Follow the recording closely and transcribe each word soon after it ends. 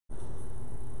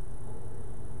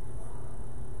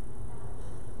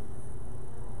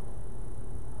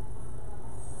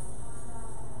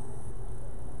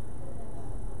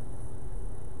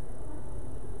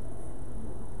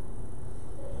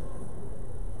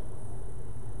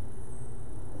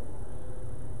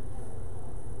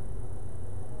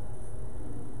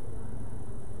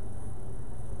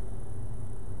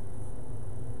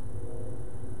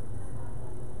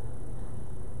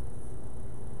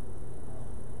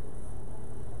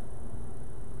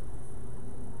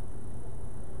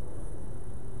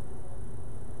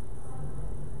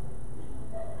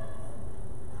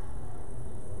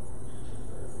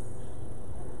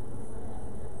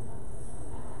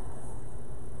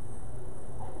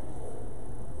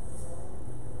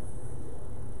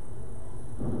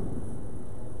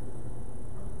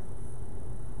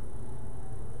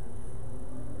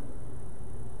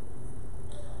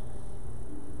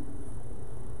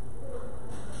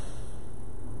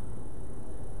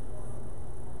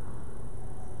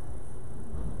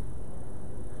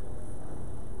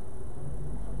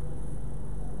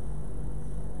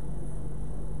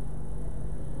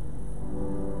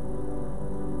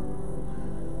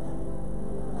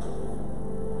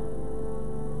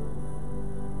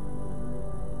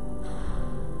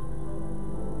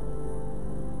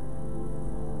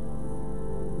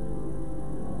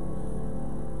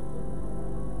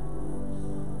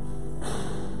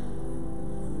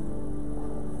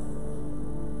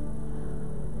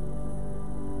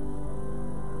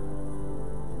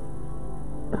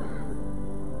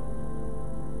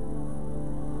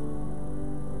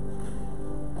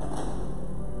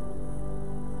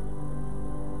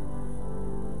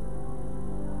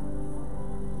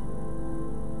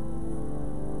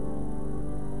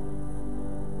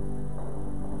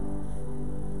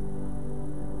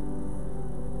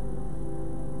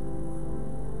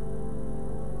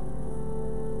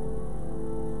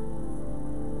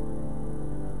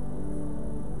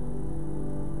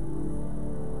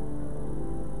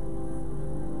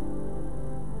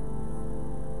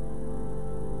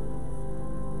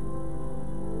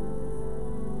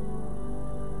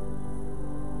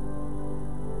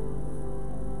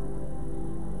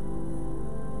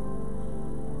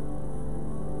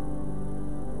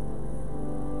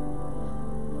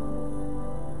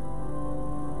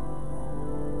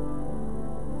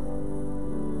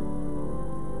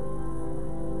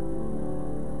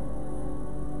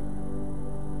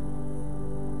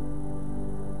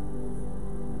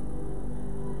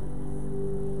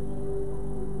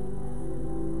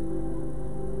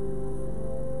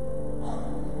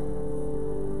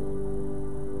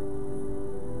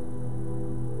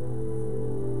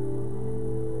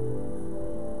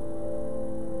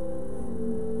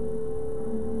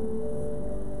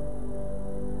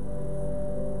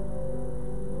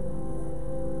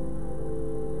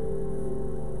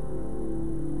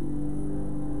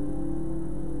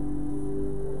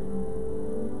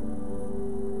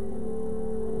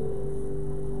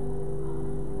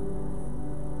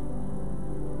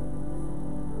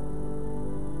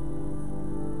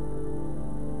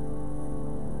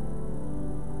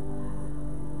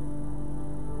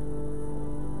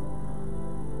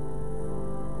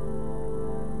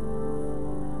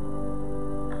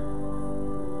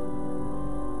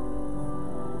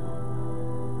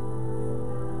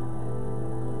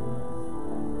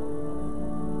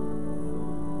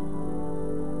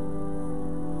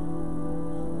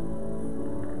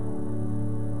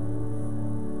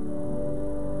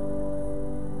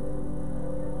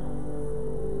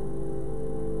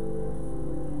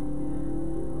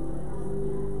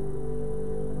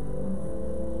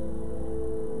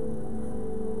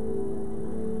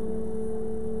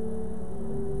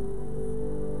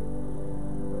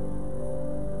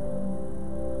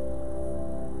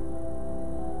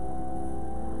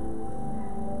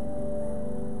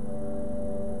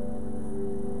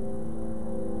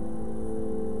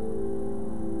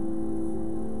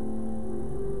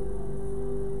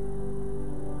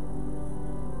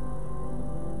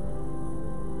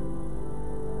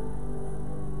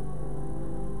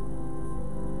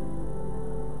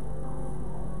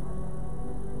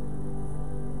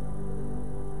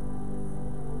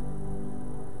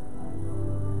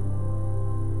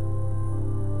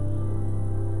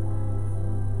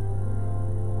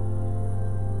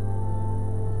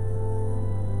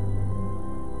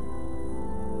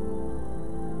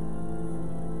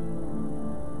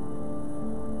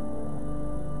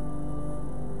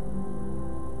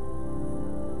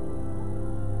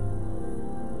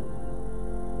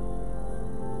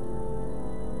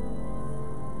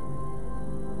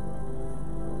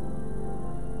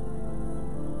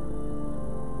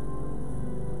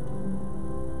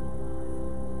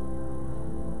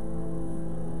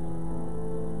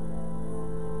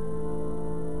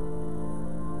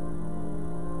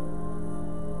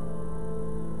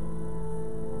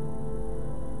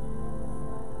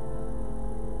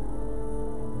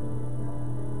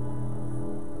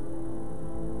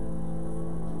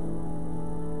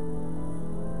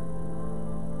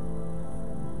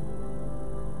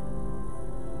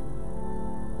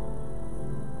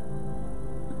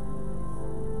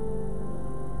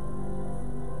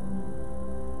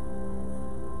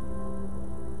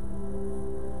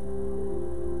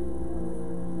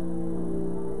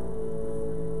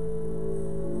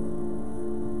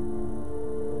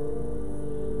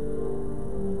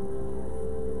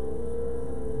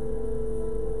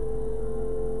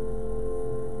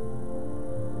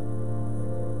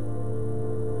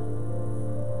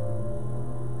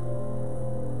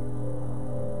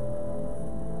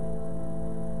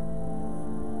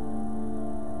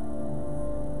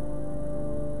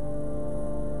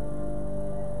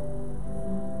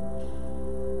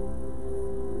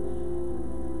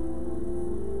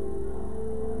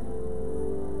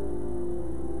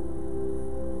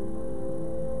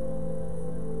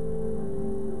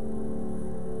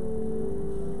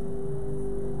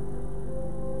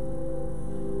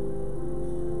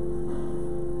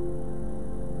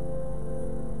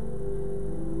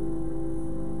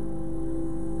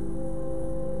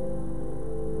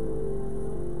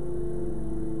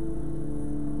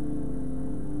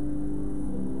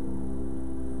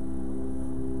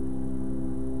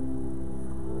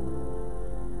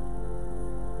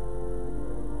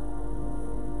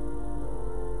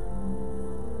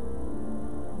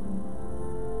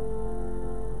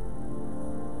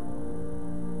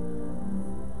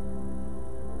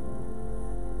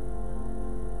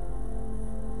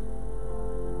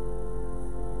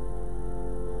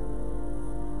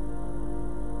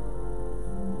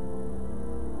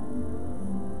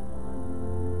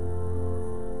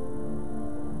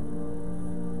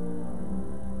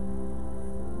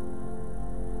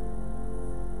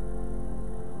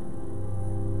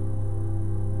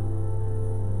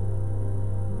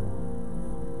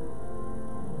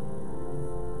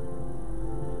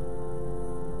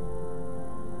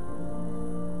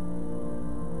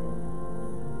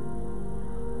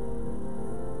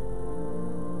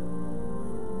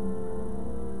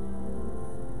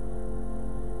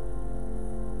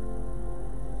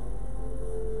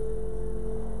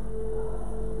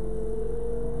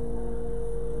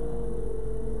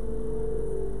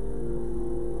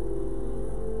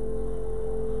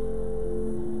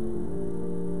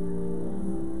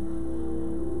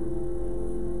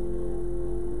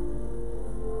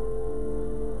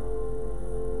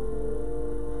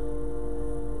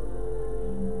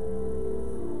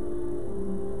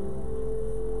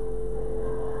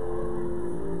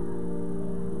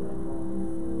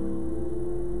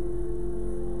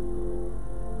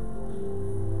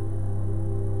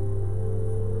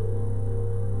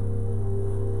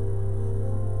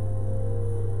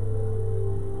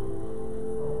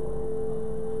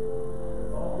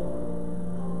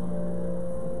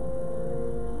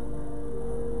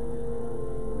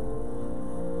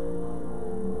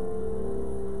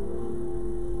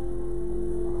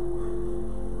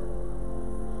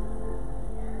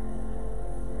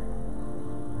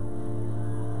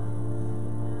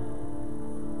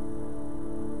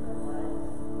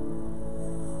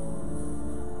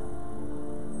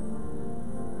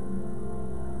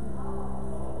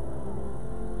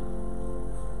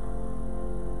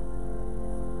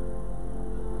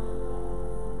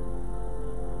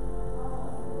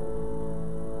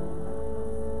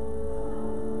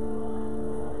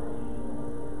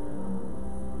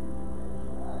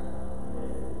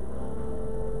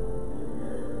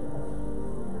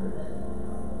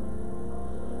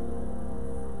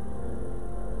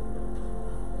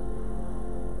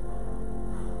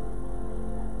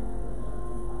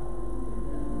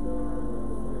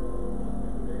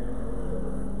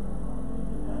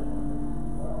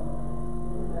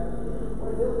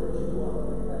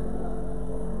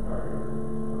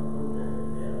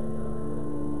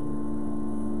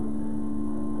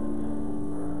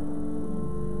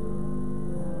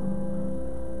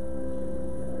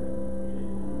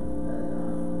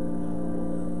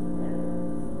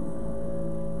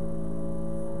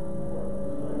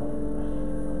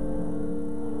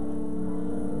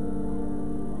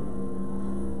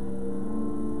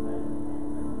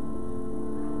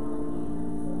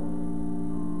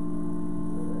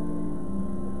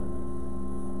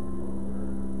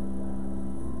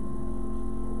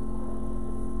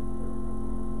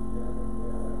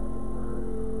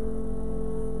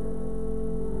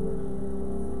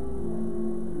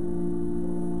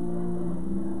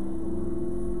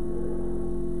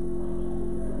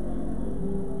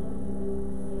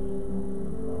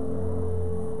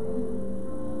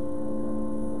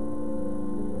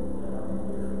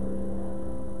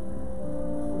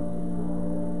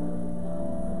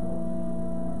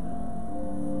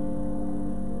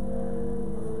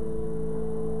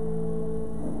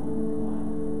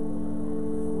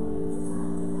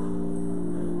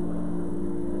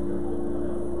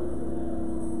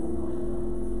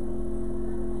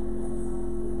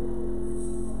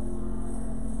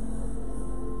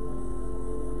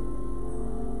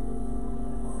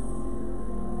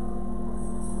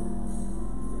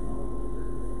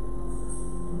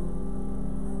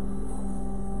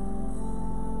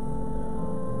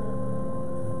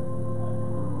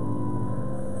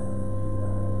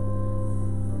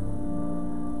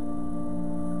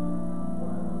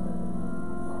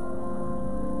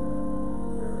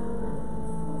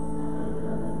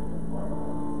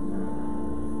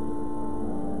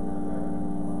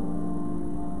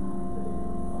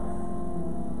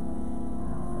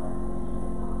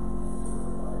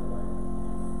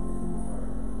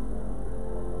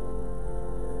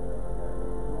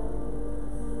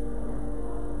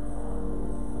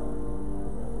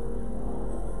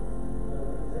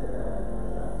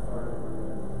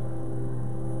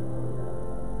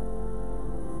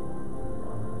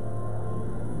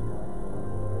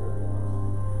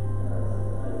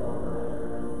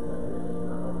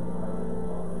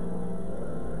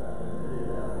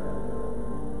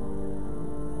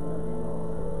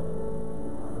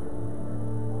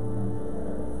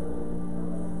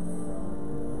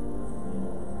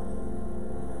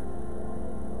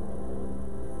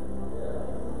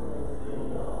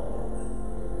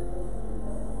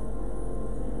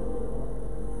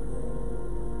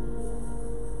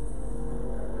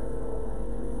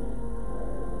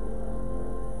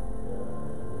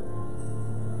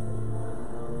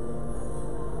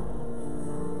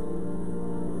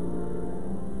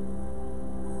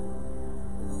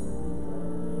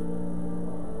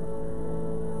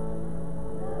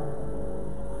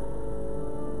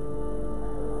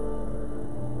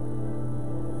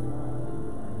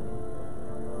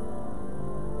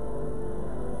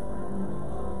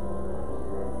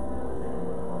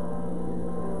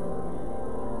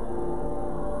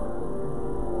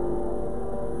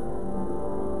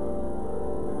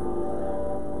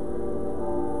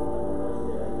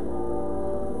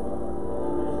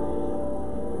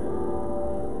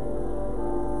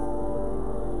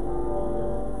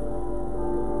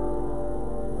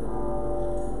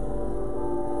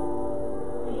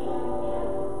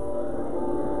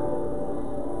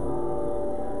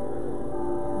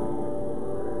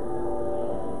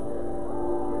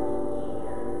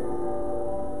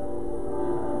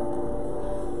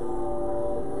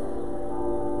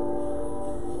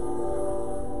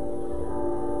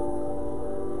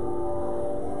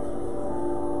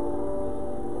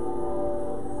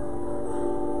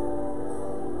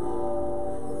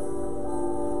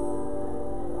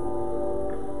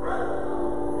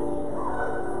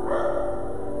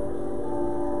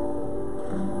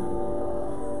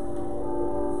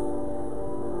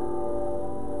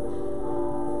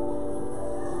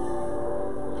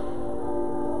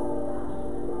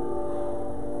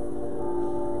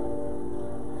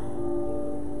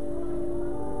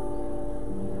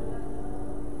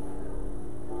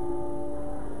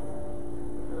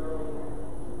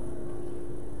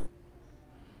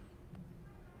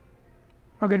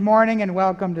Well, good morning and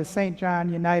welcome to St.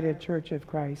 John United Church of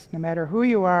Christ. No matter who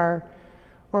you are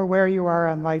or where you are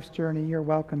on life's journey, you're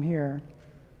welcome here.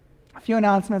 A few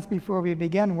announcements before we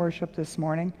begin worship this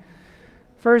morning.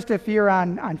 First, if you're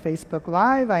on Facebook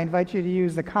Live, I invite you to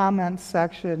use the comments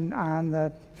section on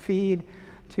the feed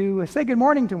to say good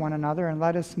morning to one another and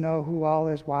let us know who all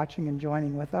is watching and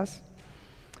joining with us.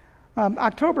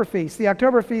 Oktoberfest. The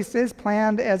Oktoberfest is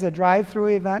planned as a drive-through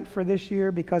event for this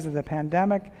year because of the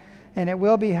pandemic, and it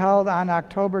will be held on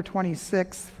October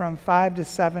 26th from 5 to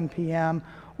 7 p.m.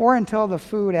 or until the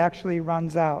food actually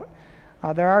runs out.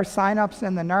 There are sign-ups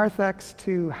in the narthex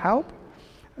to help,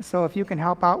 so if you can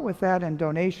help out with that and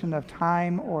donation of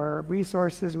time or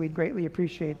resources, we'd greatly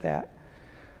appreciate that.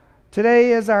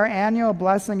 Today is our annual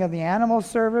Blessing of the Animals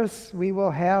service. We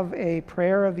will have a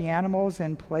prayer of the animals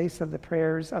in place of the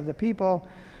prayers of the people,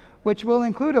 which will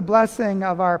include a blessing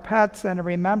of our pets and a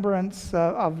remembrance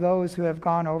of those who have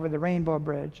gone over the Rainbow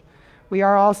Bridge. We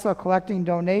are also collecting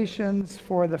donations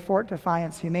for the Fort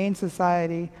Defiance Humane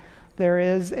Society. There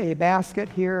is a basket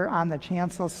here on the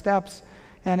chancel steps,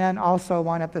 and then also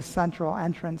one at the central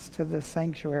entrance to the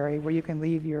sanctuary where you can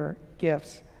leave your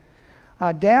gifts.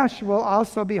 Dash will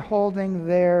also be holding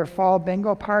their fall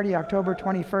bingo party October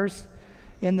 21st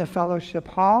in the Fellowship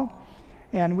Hall.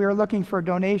 And we're looking for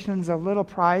donations of little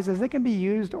prizes. They can be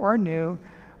used or new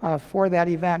for that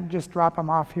event. Just drop them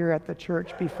off here at the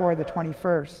church before the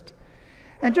 21st.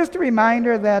 And just a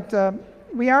reminder that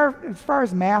we are, as far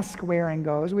as mask wearing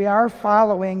goes, we are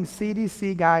following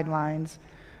CDC guidelines,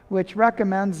 which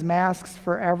recommends masks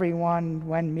for everyone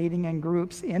when meeting in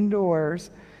groups indoors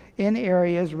in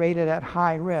areas rated at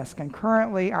high risk. And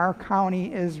currently, our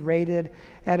county is rated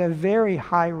at a very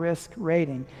high risk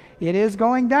rating. It is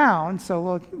going down,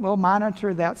 so we'll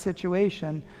monitor that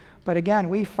situation. But again,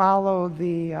 we follow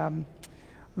the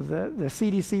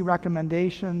CDC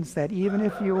recommendations that even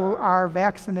if you are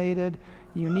vaccinated,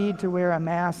 you need to wear a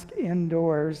mask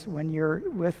indoors when you're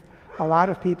with a lot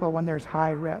of people when there's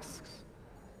high risks.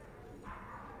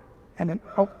 And then,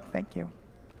 thank you.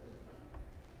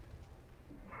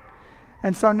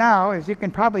 And so now, as you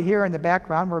can probably hear in the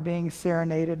background, we're being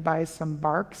serenaded by some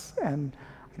barks, and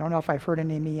I don't know if I've heard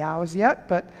any meows yet,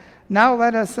 but now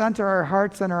let us enter our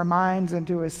hearts and our minds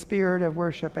into a spirit of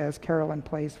worship as Carolyn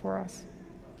plays for us.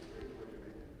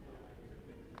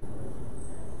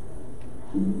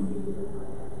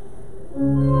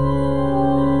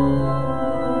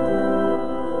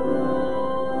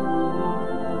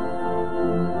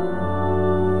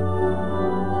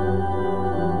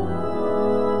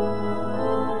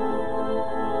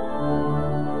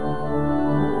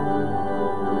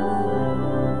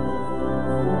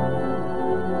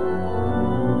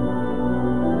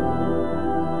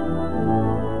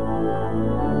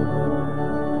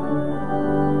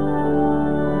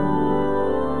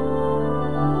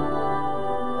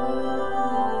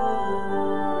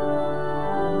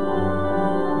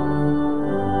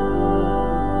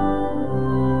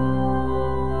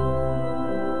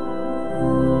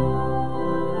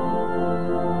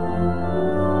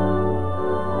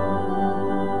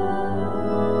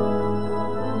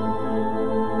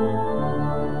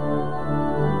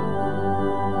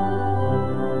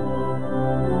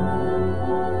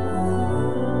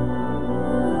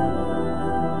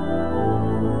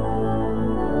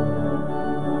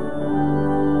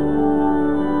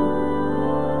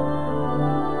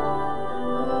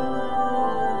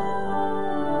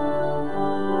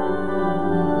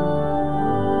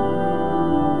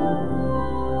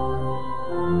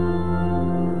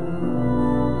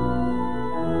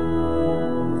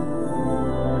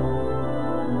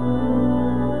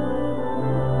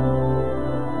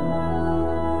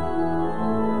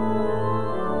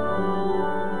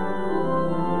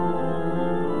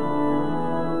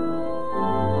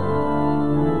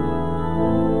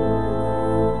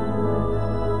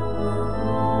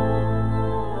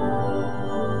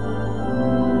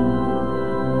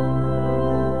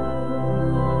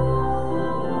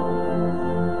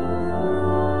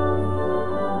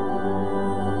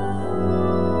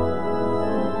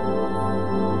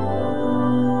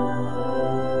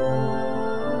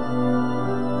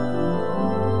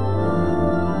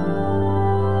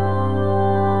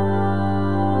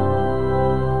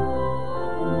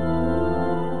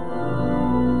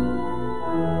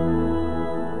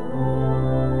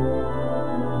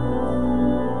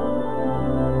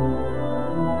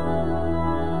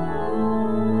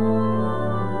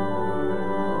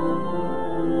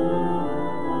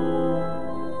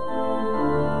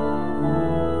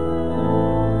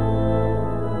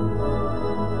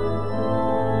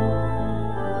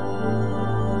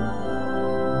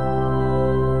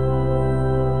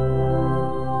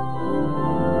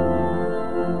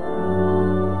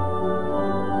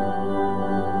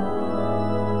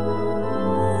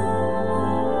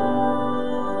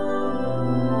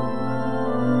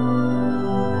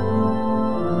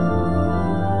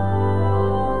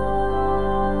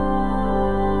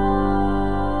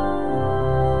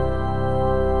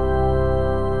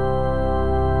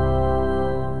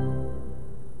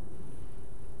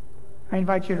 I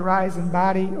invite you to rise in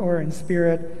body or in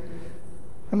spirit,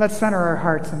 and let's center our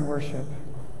hearts in worship.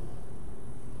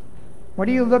 What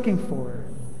are you looking for?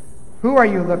 Who are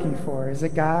you looking for? Is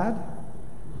it God?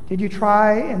 Did you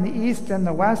try in the east and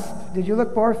the west? Did you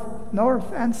look both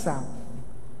north and south?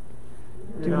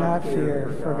 Do not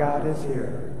fear, for God is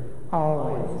here.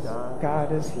 Always.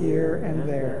 God is here and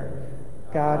there.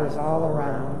 God is all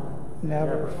around,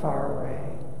 never far away.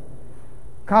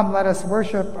 Come, let us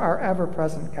worship our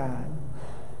ever-present God.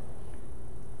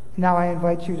 Now I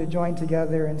invite you to join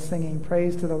together in singing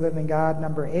Praise to the Living God,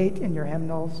 number 8 in your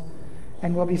hymnals,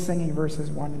 and we'll be singing verses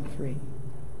 1 and 3.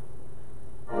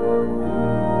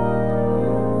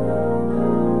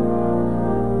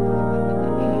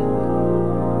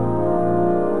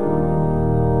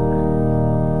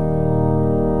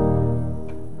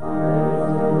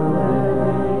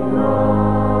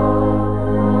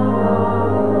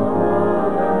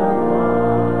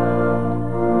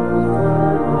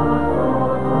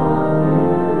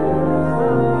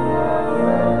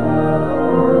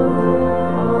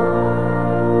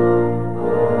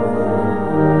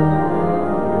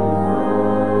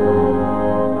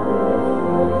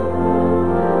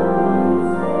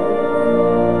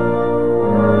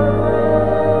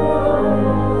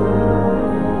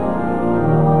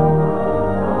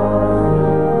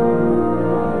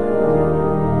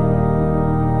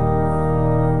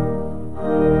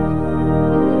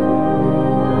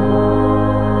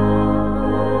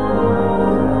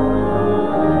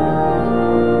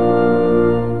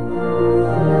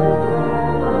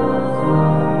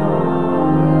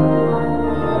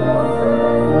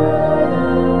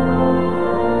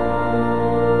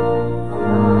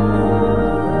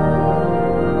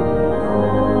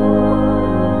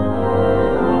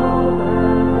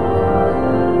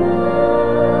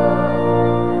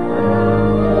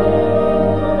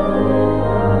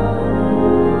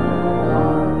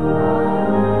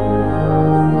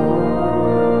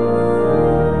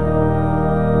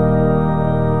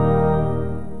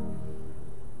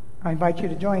 I invite you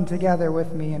to join together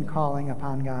with me in calling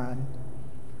upon God.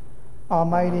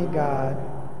 Almighty God,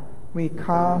 we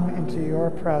come into your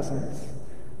presence,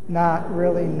 not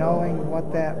really knowing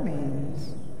what that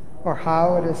means or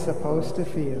how it is supposed to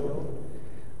feel.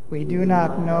 We do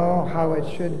not know how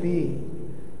it should be,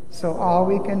 so all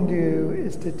we can do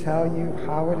is to tell you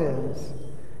how it is,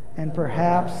 and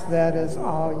perhaps that is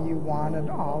all you wanted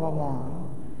all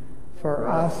along, for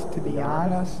us to be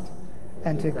honest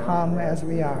and to come as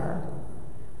we are.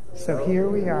 So here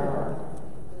we are,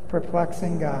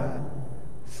 perplexing God,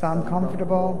 some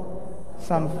comfortable,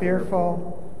 some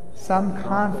fearful, some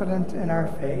confident in our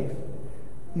faith,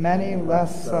 many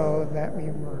less so than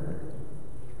we were.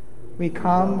 We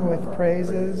come with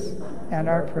praises and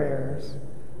our prayers,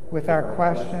 with our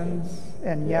questions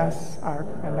and yes,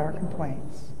 our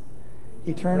complaints.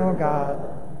 Eternal God,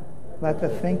 let the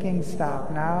thinking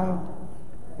stop now.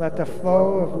 Let the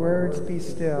flow of words be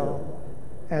still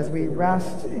as we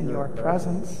rest in your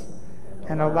presence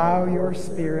and allow your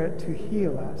Spirit to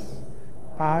heal us,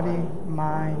 body,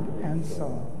 mind, and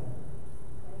soul.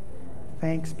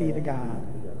 Thanks be to God.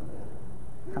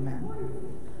 Amen.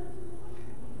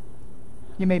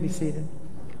 You may be seated.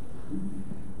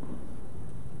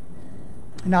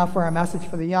 Now for our message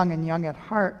for the young and young at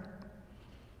heart.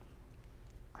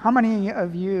 How many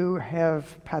of you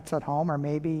have pets at home or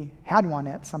maybe had one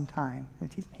at some time?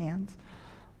 Hands?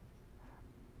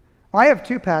 Well, I have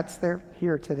 2 pets. They're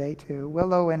here today too,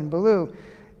 Willow and Baloo.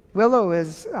 Willow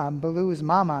is Baloo's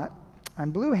mama,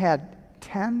 and Baloo has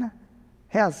 10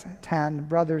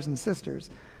 brothers and sisters.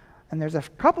 And there's a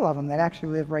couple of them that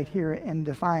actually live right here in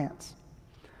Defiance.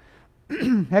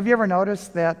 Have you ever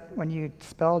noticed that when you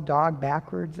spell dog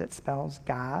backwards, it spells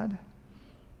God?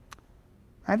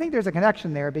 I think there's a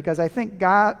connection there because I think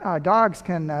dogs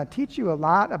can teach you a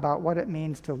lot about what it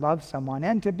means to love someone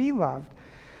and to be loved,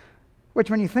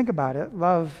 which when you think about it,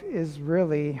 love is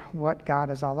really what God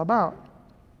is all about.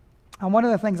 And one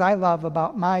of the things I love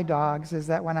about my dogs is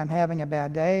that when I'm having a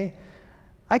bad day,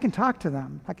 I can talk to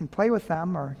them. I can play with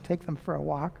them or take them for a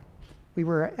walk. We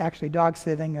were actually dog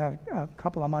sitting a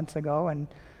couple of months ago, and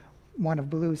one of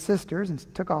Baloo's sisters,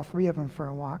 and took all 3 of them for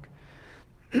a walk.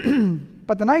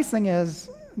 But the nice thing is,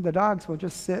 the dogs will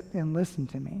just sit and listen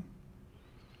to me.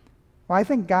 Well, I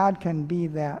think God can be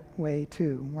that way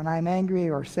too. When I'm angry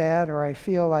or sad or I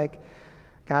feel like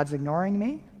God's ignoring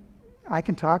me, I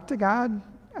can talk to God.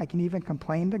 I can even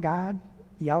complain to God,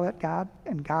 yell at God,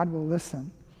 and God will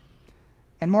listen.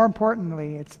 And more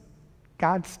importantly,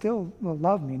 God still will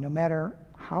love me no matter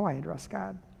how I address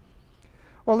God.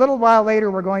 Well, a little while later,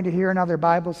 we're going to hear another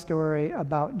Bible story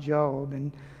about Job.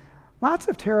 And lots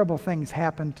of terrible things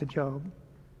happened to Job.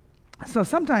 So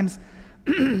sometimes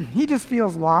he just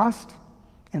feels lost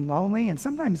and lonely and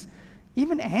sometimes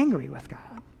even angry with God.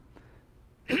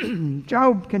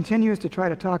 Job continues to try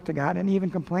to talk to God and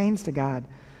even complains to God.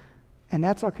 And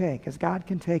that's okay, because God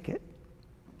can take it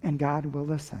and God will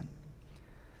listen.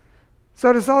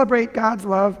 So to celebrate God's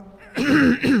love,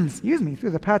 excuse me,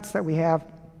 through the pets that we have,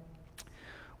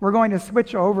 we're going to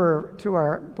switch over to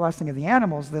our blessing of the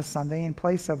animals this Sunday in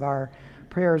place of our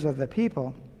prayers of the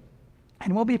people.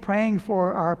 And we'll be praying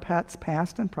for our pets,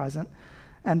 past and present,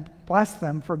 and bless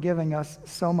them for giving us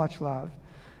so much love.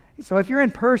 So if you're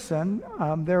in person,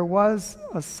 there was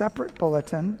a separate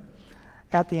bulletin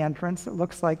at the entrance that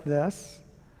looks like this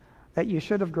that you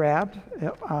should have grabbed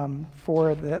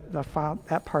for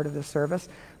that part of the service.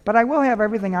 But I will have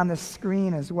everything on the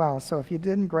screen as well, so if you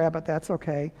didn't grab it, that's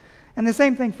okay. And the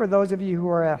same thing for those of you who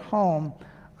are at home.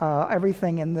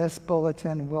 Everything in this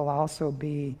bulletin will also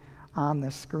be on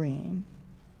the screen.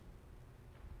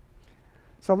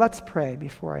 So let's pray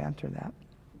before I enter that.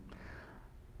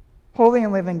 Holy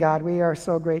and living God, we are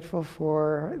so grateful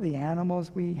for the animals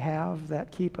we have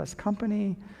that keep us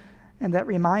company and that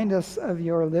remind us of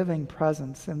your living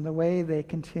presence and the way they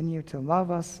continue to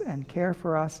love us and care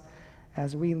for us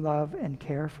as we love and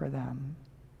care for them.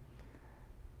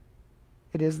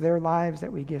 It is their lives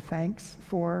that we give thanks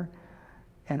for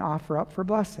and offer up for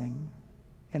blessing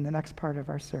in the next part of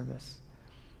our service.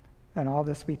 And all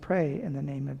this we pray in the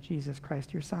name of Jesus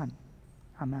Christ, your Son.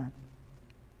 Amen.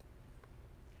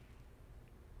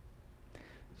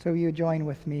 So you join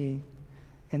with me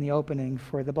in the opening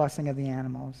for the blessing of the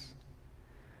animals.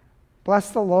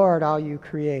 Bless the Lord, all you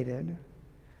created,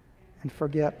 and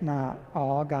forget not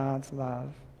all God's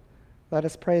love. Let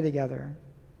us pray together.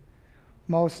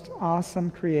 Most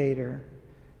awesome Creator,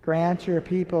 grant your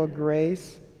people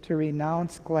grace to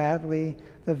renounce gladly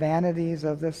the vanities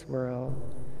of this world,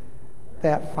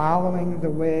 that following the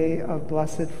way of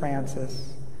Blessed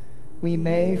Francis, we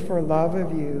may, for love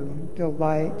of you,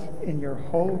 delight in your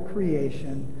whole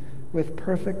creation with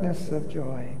perfectness of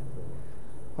joy.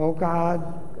 O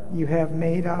God, you have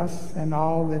made us and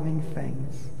all living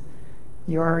things.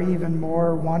 You are even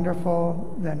more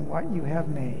wonderful than what you have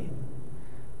made.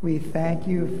 We thank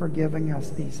you for giving us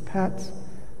these pets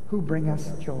who bring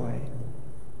us joy.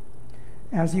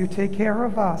 As you take care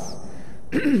of us,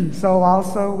 so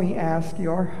also we ask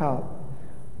your help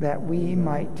that we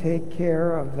might take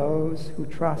care of those who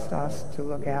trust us to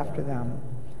look after them.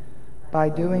 By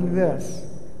doing this,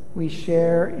 we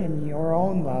share in your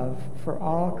own love for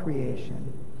all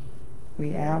creation.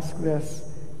 We ask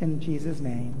this in Jesus'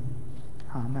 name.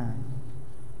 Amen.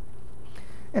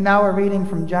 And now we're reading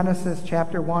from Genesis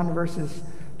chapter 1, verses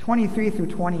 23 through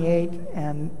 28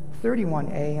 and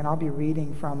 31a, and I'll be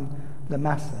reading from the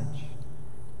Message.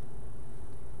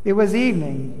 It was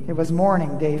evening, it was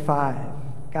morning, day 5.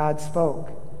 God spoke.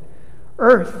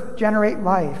 Earth, generate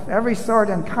life, every sort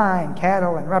and kind,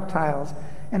 cattle and reptiles,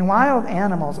 and wild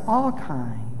animals, all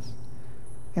kinds.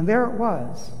 And there it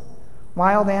was.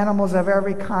 Wild animals of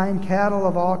every kind, cattle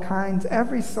of all kinds,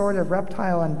 every sort of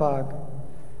reptile and bug.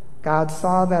 God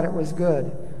saw that it was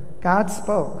good. God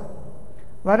spoke.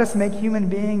 Let us make human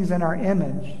beings in our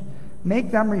image.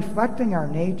 Make them reflecting our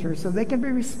nature so they can be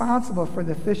responsible for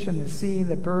the fish in the sea,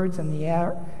 the birds in the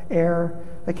air,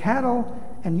 the cattle,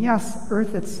 and yes,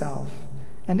 earth itself,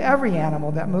 and every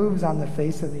animal that moves on the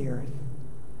face of the earth.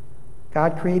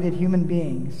 God created human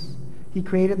beings. He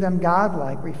created them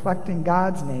godlike, reflecting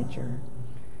God's nature.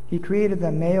 He created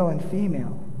them male and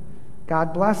female.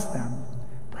 God blessed them.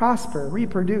 Prosper,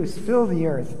 reproduce, fill the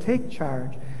earth, take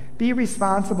charge. Be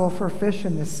responsible for fish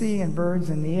in the sea and birds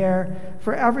in the air,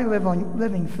 for every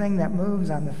living thing that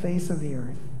moves on the face of the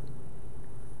earth.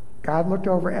 God looked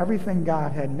over everything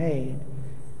God had made,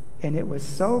 and it was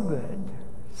so good,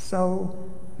 so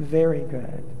very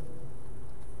good.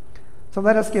 So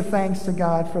let us give thanks to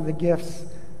God for the gifts,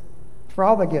 for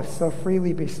all the gifts so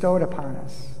freely bestowed upon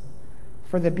us,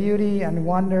 for the beauty and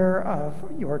wonder of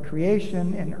your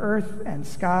creation in earth and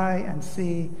sky and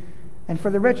sea, and for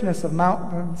the richness of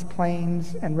mountains,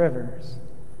 plains, and rivers.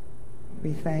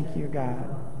 We thank you,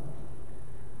 God.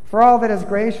 For all that is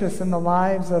gracious in the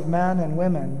lives of men and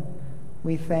women,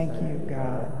 we thank you,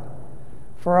 God.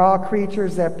 For all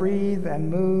creatures that breathe and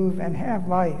move and have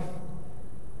life,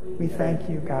 we thank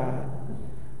you, God.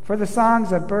 For the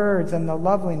songs of birds and the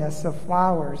loveliness of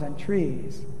flowers and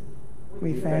trees,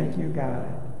 we thank you, God.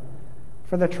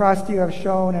 For the trust you have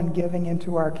shown in giving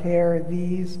into our care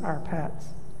these, our pets.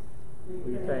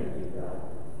 We thank you, God.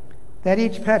 That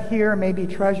each pet here may be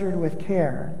treasured with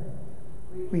care,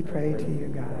 we pray to you,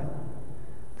 God.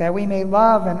 that we may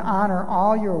love and honor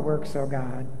all your works, O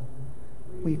God.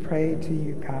 We pray to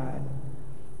you, God,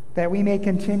 that we may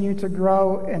continue to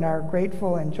grow in our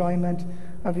grateful enjoyment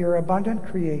of your abundant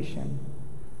creation,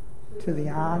 to the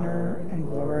honor and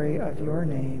glory of your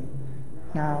name,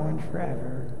 now and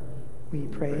forever. We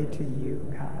pray to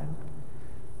you, God.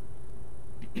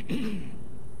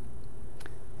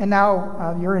 And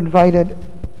now you're invited.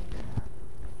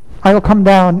 I will come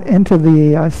down into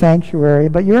the sanctuary,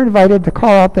 but you're invited to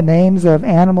call out the names of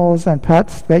animals and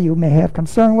pets that you may have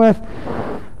concern with,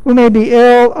 who may be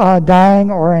ill,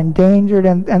 dying, or endangered,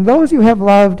 and those you have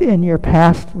loved in your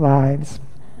past lives,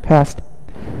 past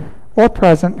or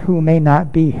present, who may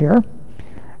not be here.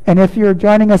 And if you're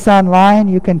joining us online,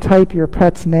 you can type your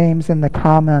pets' names in the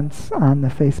comments on the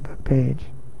Facebook page.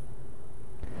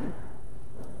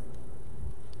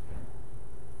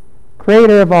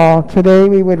 Creator of all, today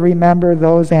we would remember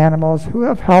those animals who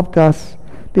have helped us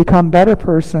become better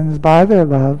persons by their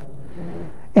love,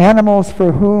 animals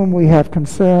for whom we have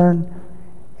concern,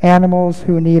 animals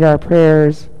who need our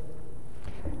prayers,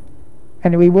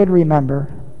 and we would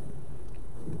remember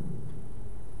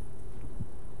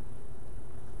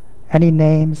any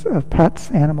names of pets,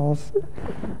 animals,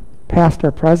 past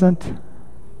or present,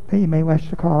 that you may wish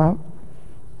to call out.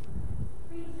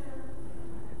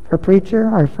 For Preacher,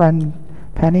 our friend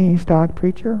Penny's dog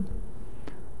Preacher,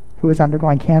 who is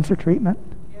undergoing cancer treatment.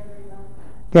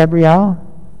 Gabrielle.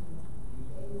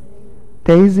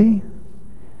 Daisy.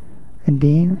 And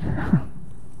Dean.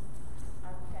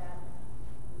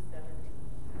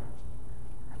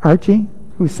 Archie,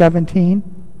 who's 17.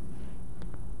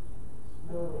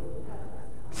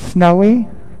 Snowy.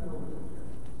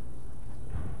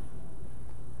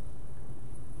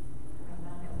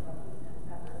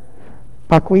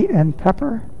 Buckwheat and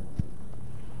Pepper.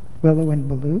 Willow and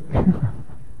Baloo.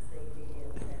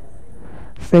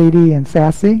 Sadie and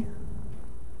Sassy.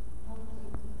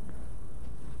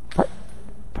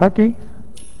 Pucky.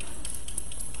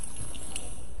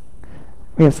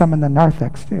 We have some in the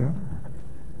narthex too.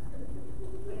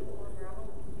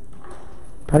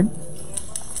 Pardon?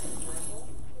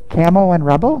 Camel and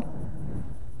Rebel?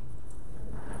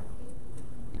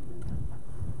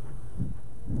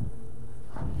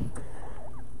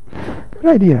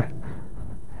 Good idea.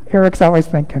 Eric's always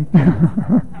thinking. Are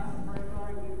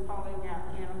you calling out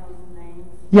animals' names?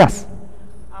 Yes.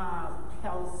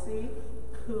 Kelsey,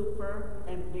 Cooper,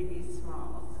 and Biggie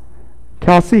Smalls.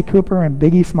 Kelsey, Cooper, and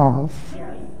Biggie Smalls.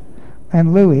 Yes.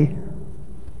 And Louie.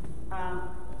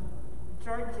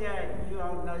 Georgia, you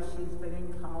all know she's been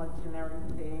in college and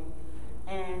everything,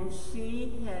 and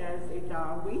she has a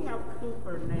dog. We have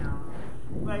Cooper now,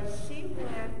 but she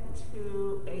went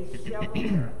to a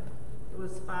shelter. It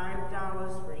was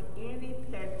 $5 for any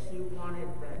pet you wanted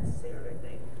that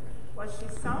Saturday. Well, she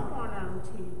saw one on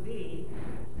TV,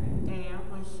 and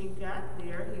when she got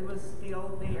there, he was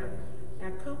still there.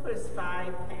 Now, Cooper's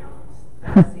 5 pounds.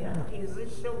 That's it. He's a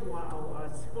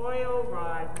Chihuahua, spoiled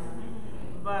rotten,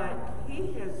 but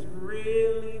he has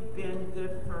really been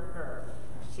good for her.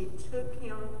 She took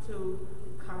him to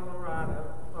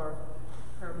Colorado for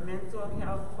her mental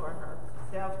health, for her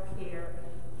self-care.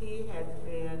 He has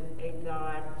been a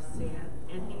godsend,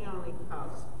 and he only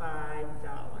costs $5.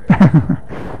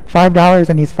 $5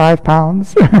 and he's 5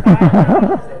 pounds.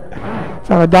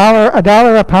 $5 So a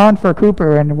dollar a pound for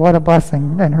Cooper, and what a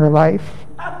blessing in her life.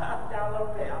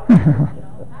 dollar bill. I want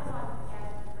to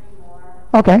add 3 more.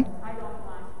 Okay. I don't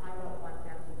want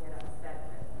them to get upset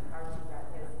that Archie got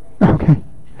his name. Okay.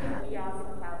 We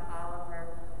also have Oliver,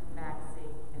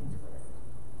 Maxie, and Twist.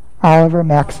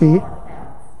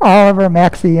 Oliver,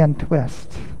 Maxie, and Twist.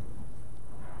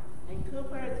 And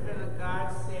Cooper has been a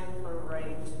godsend for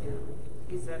Ray, too.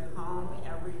 He's at home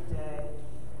every day.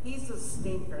 He's a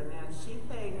stinker. Now, she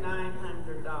paid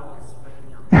 $900 for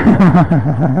him.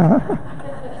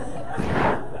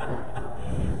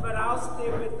 But I'll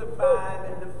stick with the 5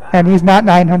 and the 5. And he's not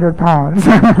 900 pounds.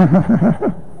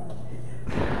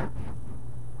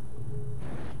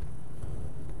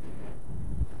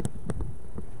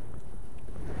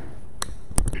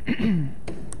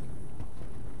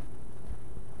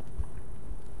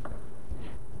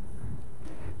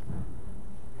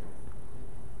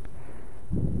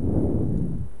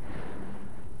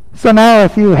 So now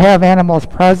if you have animals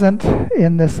present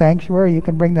in the sanctuary, you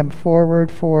can bring them forward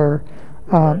for...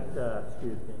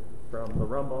 Excuse me, from the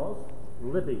Rumballs,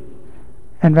 Libby.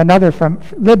 And another from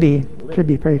Libby should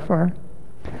be prayed for.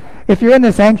 If you're in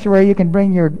the sanctuary, you can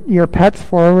bring your pets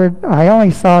forward. I only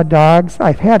saw dogs.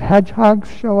 I've had hedgehogs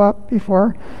show up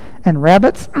before. and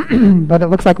rabbits, but it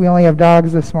looks like we only have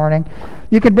dogs this morning.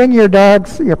 You can bring your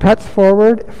dogs, your pets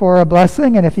forward for a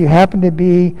blessing, and if you happen to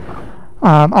be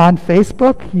on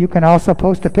Facebook, you can also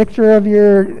post a picture of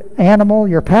your animal,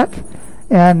 your pet,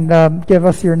 and give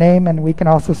us your name, and we can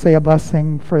also say a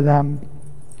blessing for them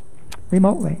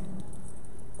remotely.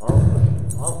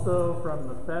 Also from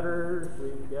the Fetters,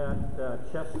 we've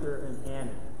got Chester and Annie.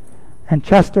 And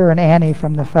Chester and Annie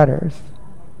from the Fetters.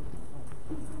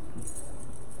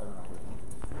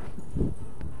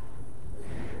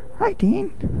 Hi,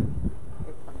 Dean.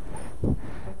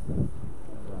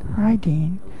 Hi,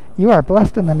 Dean. You are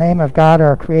blessed in the name of God,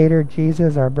 our Creator,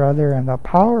 Jesus, our brother, and the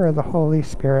power of the Holy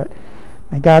Spirit.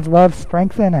 May God's love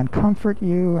strengthen and comfort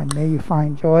you, and may you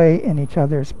find joy in each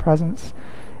other's presence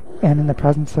and in the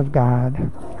presence of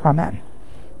God. Amen.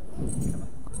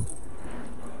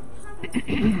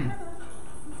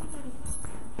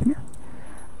 Come here.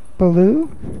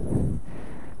 Baloo,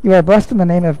 you are blessed in the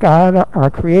name of God, our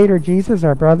Creator, Jesus,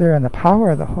 our brother, and the power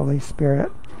of the Holy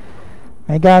Spirit.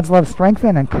 May God's love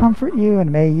strengthen and comfort you,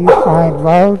 and may you find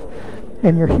love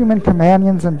in your human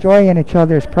companions and joy in each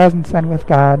other's presence and with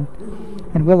God.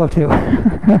 And Willow, too.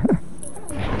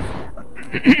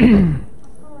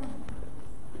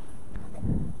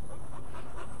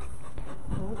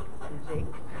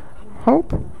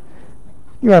 Hope,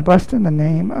 you are blessed in the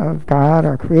name of God,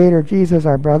 our Creator, Jesus,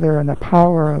 our brother, and the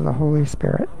power of the Holy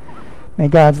Spirit. May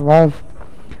God's love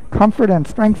comfort and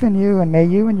strengthen you, and may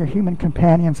you and your human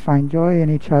companions find joy in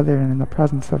each other and in the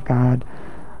presence of God.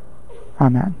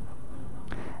 Amen.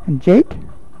 And Jake?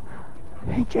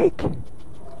 Hey, Jake.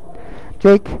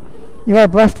 Jake, you are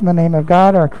blessed in the name of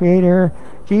God, our Creator,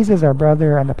 Jesus, our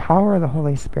brother, and the power of the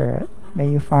Holy Spirit. May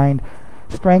you find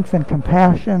strength and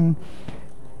compassion.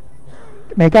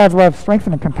 May God's love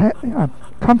strengthen and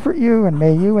comfort you, and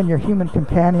may you and your human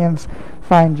companions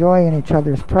find joy in each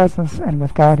other's presence and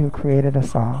with God who created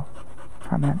us all.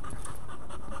 Amen.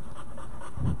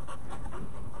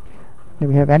 Do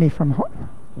we have any from home?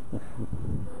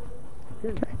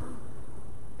 Okay.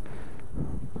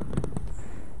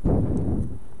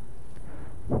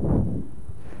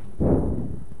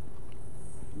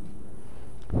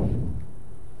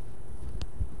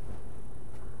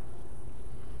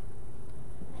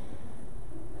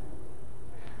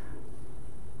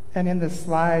 And in the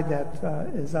slide that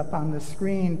is up on the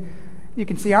screen, you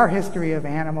can see our history of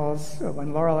animals.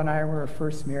 When Laurel and I were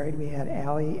first married, we had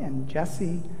Allie and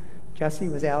Jessie. Jessie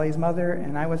was Allie's mother,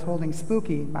 and I was holding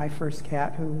Spooky, my first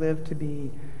cat, who lived to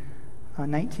be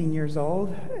 19 years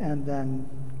old, and then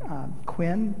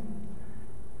Quinn,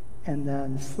 and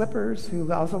then Slippers,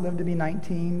 who also lived to be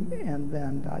 19, and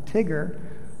then Tigger,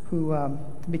 who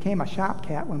became a shop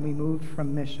cat when we moved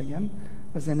from Michigan,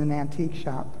 was in an antique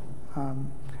shop.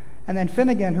 And then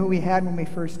Finnegan, who we had when we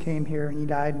first came here, and he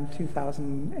died in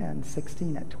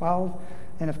 2016 at 12,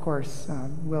 and of course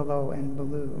Willow and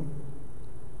Baloo.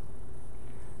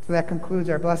 So that concludes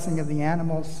our Blessing of the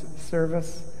Animals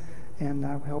service, and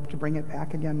we hope to bring it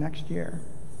back again next year.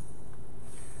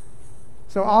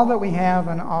 So all that we have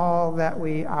and all that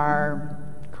we are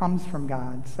comes from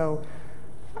God. So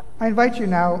I invite you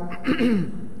now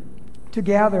to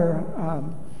gather,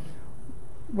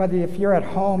 whether if you're at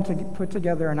home, to put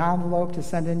together an envelope to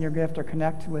send in your gift or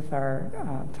connect with our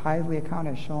Tithely account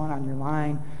as shown on your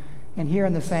line. And here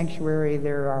in the sanctuary,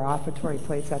 there are offertory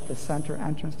plates at the center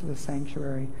entrance to the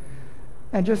sanctuary.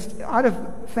 And just out of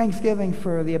thanksgiving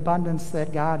for the abundance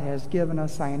that God has given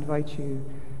us, I invite you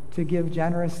to give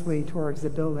generously towards the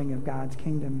building of God's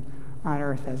kingdom on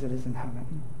earth as it is in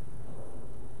heaven.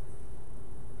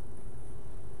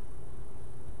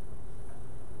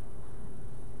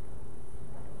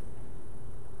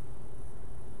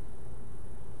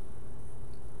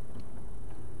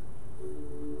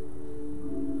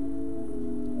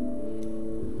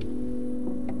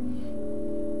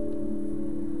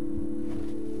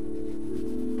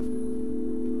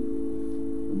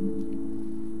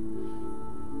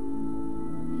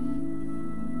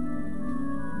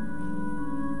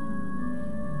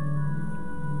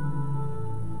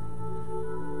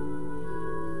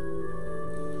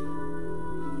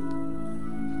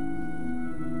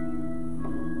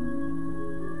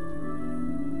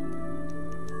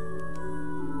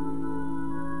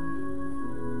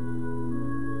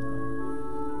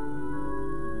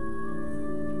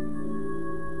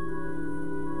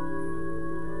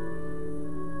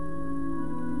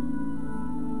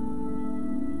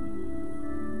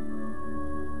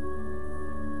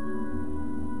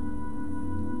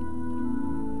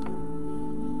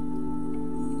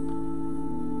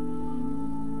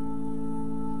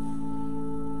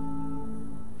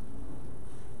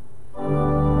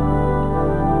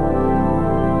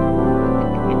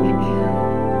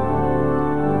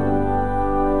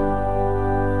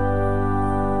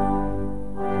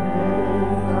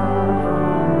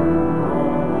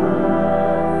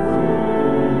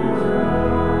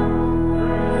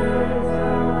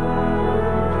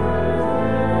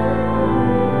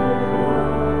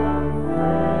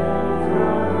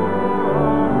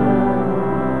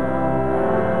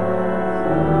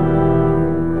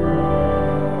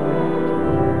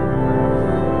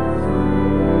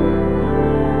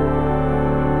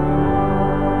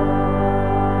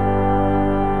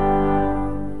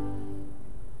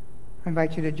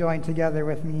 invite you to join together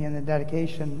with me in the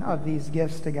dedication of these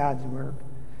gifts to God's work.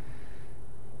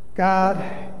 God,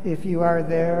 if you are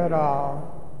there at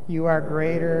all, you are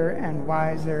greater and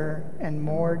wiser and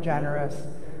more generous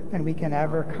than we can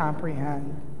ever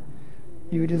comprehend.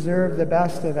 You deserve the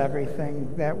best of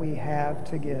everything that we have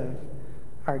to give,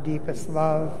 our deepest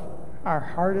love, our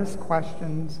hardest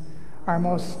questions, our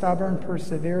most stubborn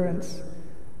perseverance,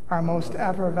 our most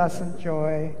effervescent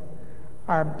joy,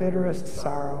 our bitterest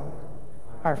sorrow,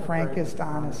 our frankest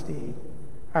honesty,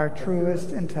 our truest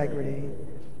integrity,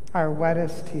 our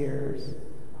wettest tears,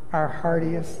 our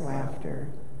heartiest laughter.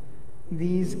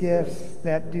 These gifts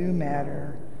that do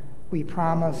matter, we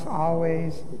promise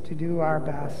always to do our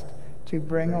best to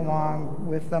bring along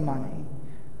with the money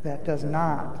that does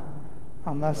not,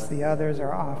 unless the others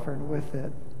are offered with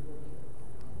it.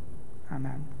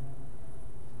 Amen.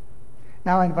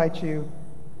 Now I invite you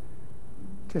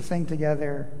to sing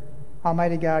together,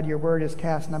 Almighty God, your word is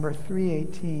cast, number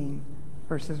 318,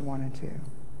 verses 1 and 2.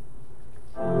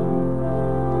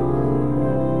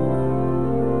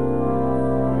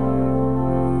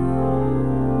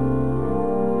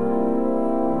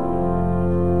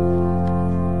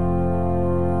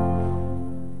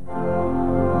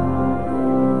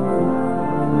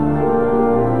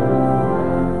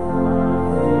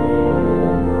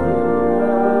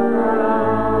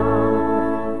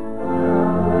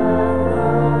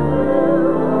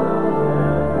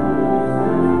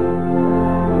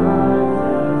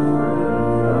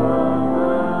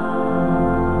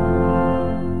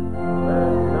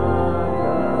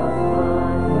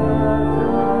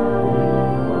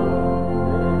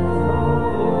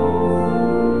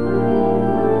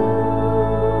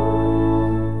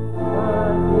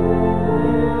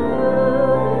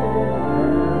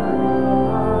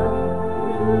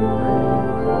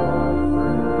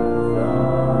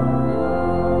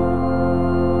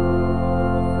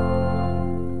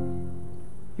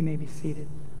 You may be seated.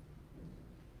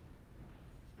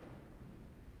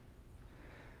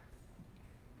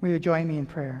 Will you join me in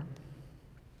prayer?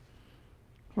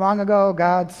 Long ago,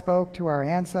 God spoke to our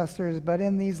ancestors, but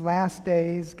in these last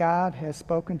days, God has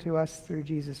spoken to us through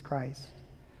Jesus Christ.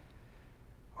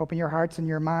 Open your hearts and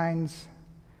your minds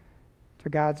to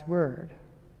God's word,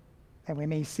 that we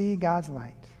may see God's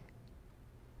light.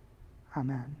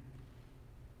 Amen.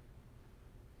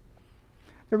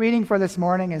 The reading for this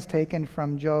morning is taken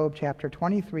from Job chapter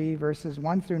 23, verses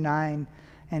 1 through 9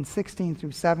 and 16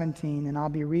 through 17, and I'll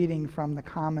be reading from the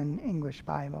Common English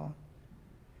Bible.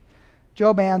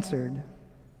 Job answered,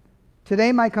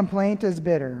 "Today my complaint is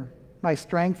bitter. My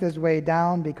strength is weighed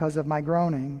down because of my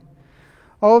groaning.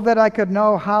 Oh, that I could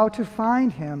know how to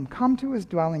find him, come to his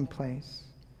dwelling place.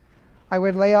 I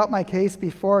would lay out my case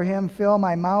before him, fill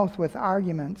my mouth with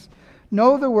arguments,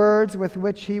 know the words with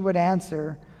which he would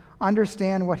answer,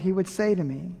 understand what he would say to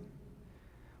me.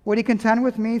 Would he contend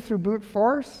with me through brute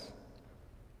force?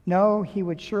 No, he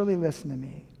would surely listen to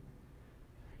me.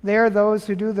 There those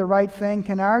who do the right thing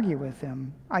can argue with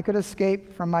him. I could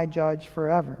escape from my judge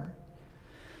forever.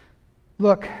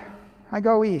 Look, I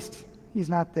go east, he's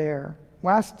not there.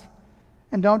 West,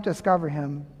 and don't discover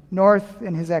him. North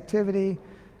in his activity,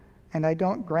 and I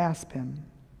don't grasp him.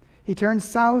 He turns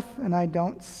south, and I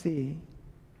don't see.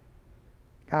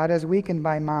 God has weakened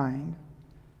my mind.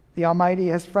 The Almighty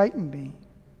has frightened me.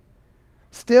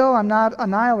 Still, I'm not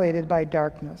annihilated by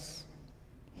darkness.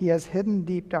 He has hidden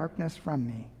deep darkness from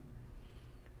me."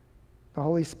 The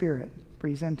Holy Spirit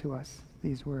breathes into us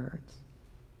these words.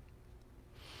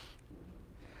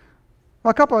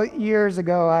 Well, a couple of years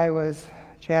ago, I was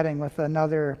chatting with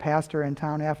another pastor in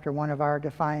town after one of our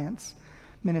Defiance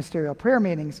ministerial prayer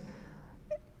meetings.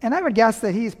 And I would guess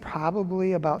that he's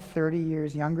probably about 30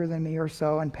 years younger than me or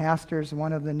so, and pastors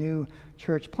one of the new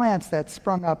church plants that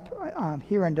sprung up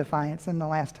here in Defiance in the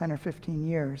last 10 or 15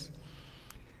 years.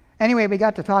 Anyway, we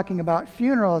got to talking about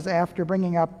funerals after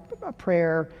bringing up a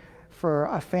prayer for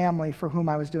a family for whom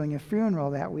I was doing a funeral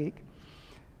that week.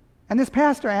 And this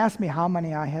pastor asked me how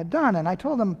many I had done, and I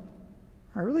told him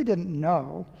I really didn't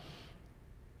know,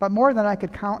 but more than I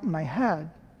could count in my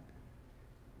head.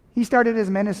 He started his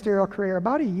ministerial career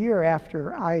about a year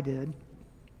after I did,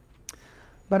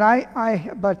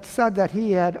 but said that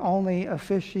he had only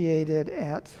officiated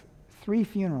at 3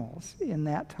 funerals in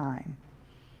that time.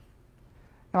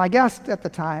 Now, I guessed at the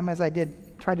time, as I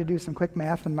did try to do some quick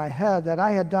math in my head, that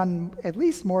I had done at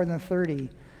least more than 30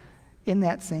 in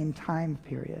that same time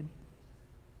period.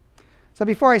 So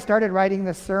before I started writing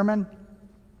this sermon,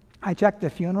 I checked the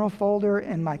funeral folder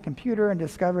in my computer and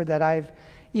discovered that I've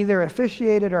either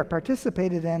officiated or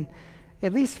participated in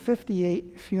at least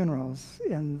 58 funerals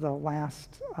in the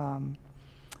last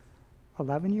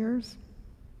 11 years,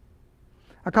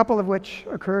 a couple of which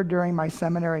occurred during my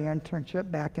seminary internship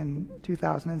back in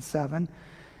 2007,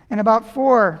 and about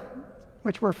 4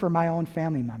 which were for my own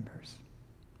family members.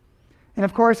 And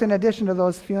of course, in addition to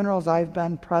those funerals, I've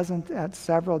been present at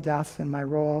several deaths in my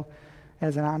role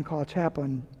as an on-call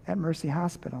chaplain at Mercy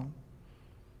Hospital.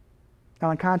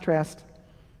 Now, in contrast,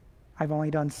 I've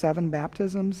only done 7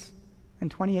 baptisms and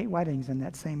 28 weddings in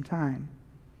that same time.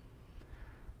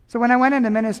 So when I went into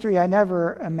ministry, I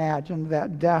never imagined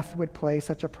that death would play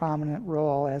such a prominent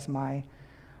role as my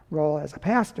role as a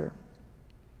pastor.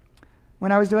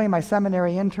 When I was doing my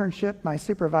seminary internship, my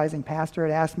supervising pastor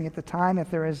had asked me at the time if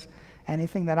there was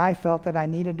anything that I felt that I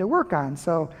needed to work on.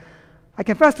 So I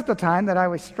confessed at the time that I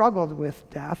was struggled with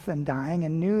death and dying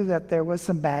and knew that there was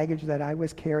some baggage that I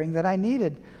was carrying that I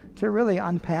needed to really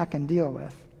unpack and deal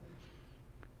with.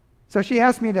 So she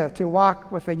asked me to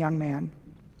walk with a young man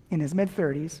in his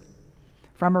mid-30s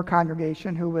from her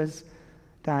congregation who was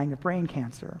dying of brain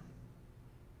cancer.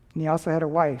 And he also had a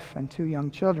wife and 2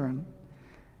 young children.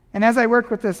 And as I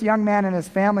worked with this young man and his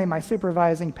family, my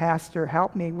supervising pastor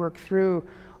helped me work through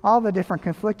all the different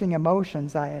conflicting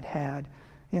emotions I had had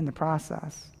in the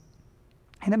process.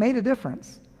 And it made a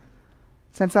difference,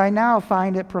 since I now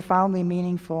find it profoundly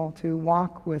meaningful to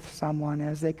walk with someone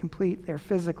as they complete their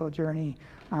physical journey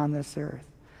on this earth.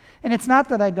 And it's not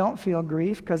that I don't feel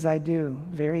grief, because I do,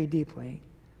 very deeply.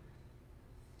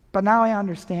 But now I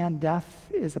understand death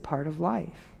is a part of life.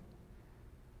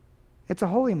 It's a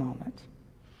holy moment.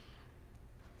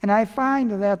 And I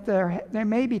find that there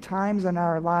may be times in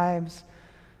our lives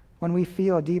when we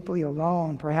feel deeply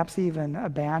alone, perhaps even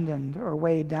abandoned or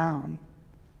weighed down.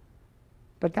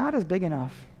 But God is big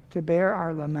enough to bear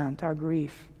our lament, our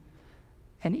grief,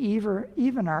 and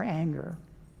even our anger.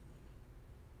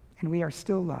 And we are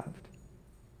still loved.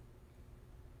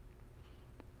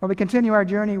 Well, we continue our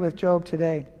journey with Job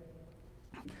today.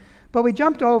 But we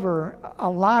jumped over a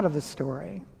lot of the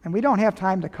story, and we don't have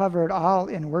time to cover it all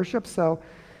in worship, so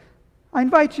I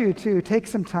invite you to take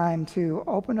some time to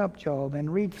open up Job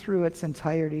and read through its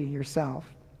entirety yourself.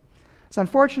 So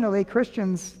unfortunately,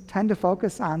 Christians tend to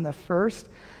focus on the first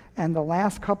and the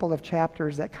last couple of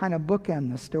chapters that kind of bookend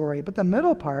the story. But the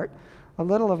middle part, a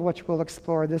little of which we'll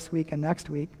explore this week and next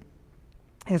week,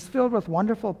 is filled with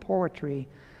wonderful poetry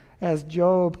as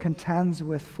Job contends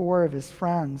with 4 of his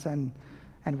friends and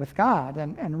with God,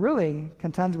 and really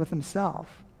contends with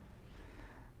himself.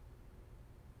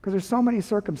 Because there's so many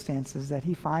circumstances that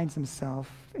he finds himself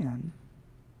in.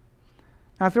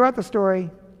 Now, throughout the story,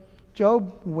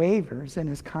 Job wavers in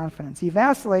his confidence. He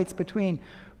vacillates between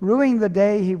ruing the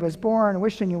day he was born,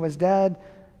 wishing he was dead,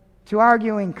 to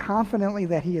arguing confidently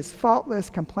that he is faultless,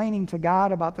 complaining to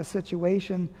God about the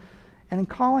situation, and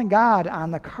calling God on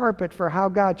the carpet for how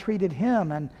God treated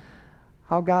him and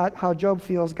how Job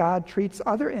feels God treats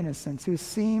other innocents who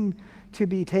seem to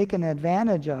be taken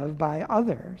advantage of by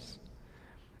others.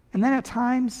 And then at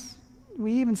times,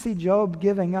 we even see Job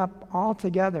giving up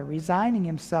altogether, resigning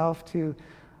himself to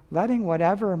letting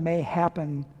whatever may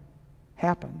happen,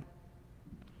 happen.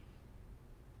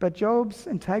 But Job's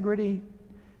integrity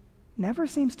never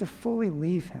seems to fully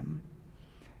leave him.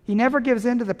 He never gives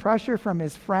in to the pressure from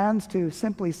his friends to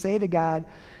simply say to God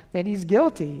that he's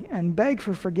guilty and beg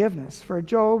for forgiveness, for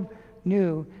Job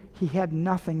knew he had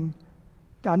done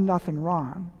nothing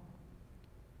wrong.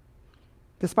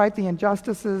 Despite the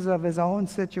injustices of his own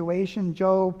situation,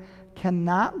 Job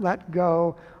cannot let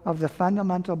go of the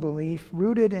fundamental belief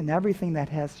rooted in everything that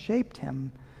has shaped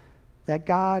him, that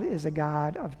God is a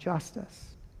God of justice.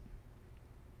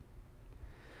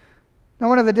 Now,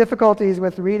 one of the difficulties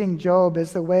with reading Job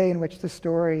is the way in which the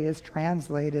story is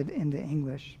translated into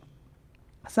English.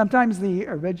 Sometimes the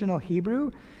original Hebrew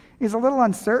is a little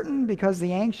uncertain because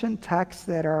the ancient texts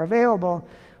that are available,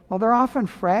 well, they're often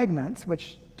fragments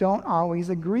which don't always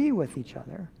agree with each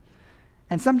other.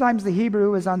 And sometimes the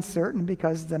Hebrew is uncertain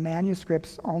because the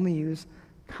manuscripts only use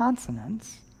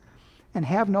consonants and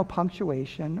have no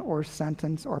punctuation or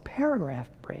sentence or paragraph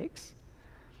breaks.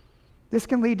 This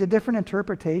can lead to different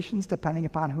interpretations depending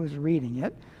upon who's reading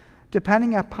it,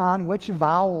 depending upon which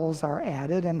vowels are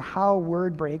added and how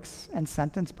word breaks and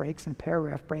sentence breaks and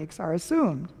paragraph breaks are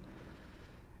assumed.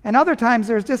 And other times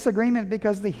there's disagreement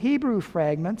because the Hebrew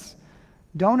fragments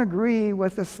don't agree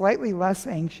with the slightly less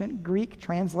ancient Greek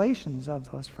translations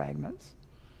of those fragments.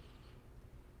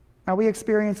 Now, we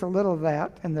experience a little of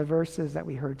that in the verses that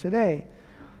we heard today.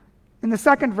 In the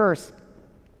second verse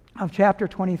of chapter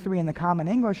 23 in the Common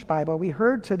English Bible, we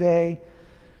heard today,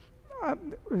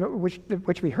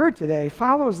 which we heard today,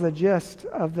 follows the gist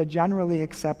of the generally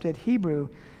accepted Hebrew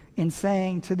in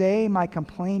saying, "Today my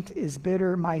complaint is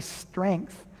bitter, my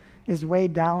strength is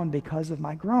weighed down because of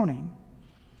my groaning.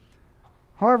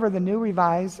 However, the New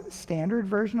Revised Standard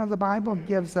Version of the Bible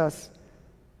gives us,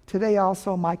 today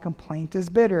also my complaint is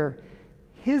bitter.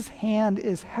 His hand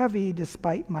is heavy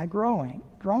despite my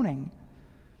groaning.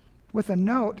 With a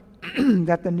note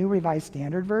that the New Revised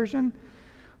Standard Version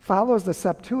follows the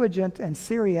Septuagint and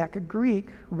Syriac Greek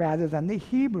rather than the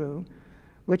Hebrew,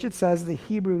 which it says the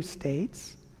Hebrew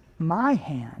states, my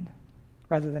hand,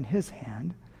 rather than his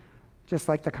hand, just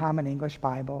like the Common English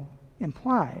Bible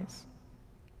implies.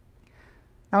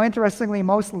 Now, interestingly,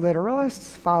 most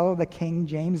literalists follow the King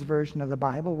James Version of the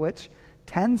Bible, which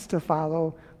tends to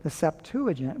follow the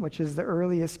Septuagint, which is the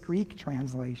earliest Greek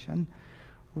translation,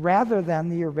 rather than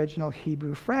the original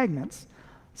Hebrew fragments,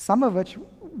 some of which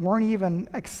weren't even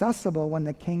accessible when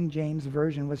the King James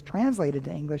Version was translated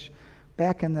to English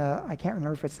back in the, I can't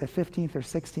remember if it's the 15th or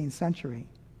 16th century.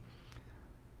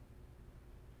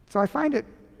 So I find it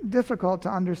difficult to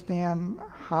understand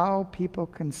how people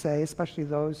can say, especially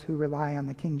those who rely on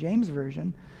the King James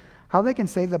Version, how they can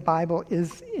say the Bible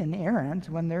is inerrant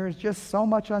when there is just so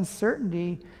much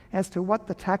uncertainty as to what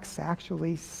the text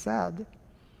actually said.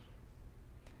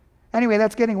 Anyway,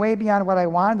 that's getting way beyond what I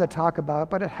wanted to talk about,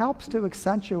 but it helps to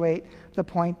accentuate the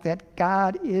point that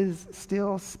God is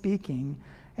still speaking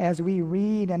as we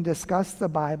read and discuss the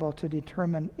Bible to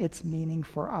determine its meaning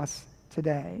for us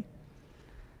today.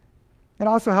 It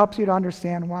also helps you to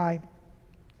understand why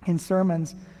in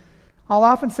sermons I'll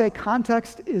often say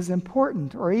context is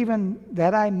important, or even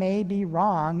that I may be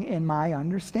wrong in my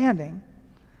understanding.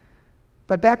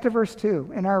 But back to verse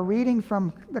 2. In our reading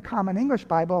from the Common English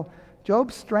Bible,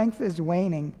 Job's strength is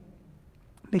waning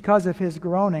because of his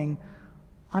groaning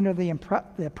under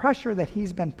the pressure that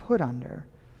he's been put under.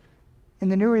 In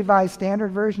the New Revised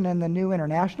Standard Version and the New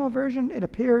International Version, it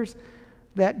appears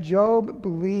that Job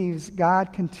believes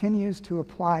God continues to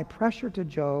apply pressure to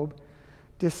Job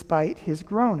despite his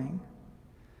groaning.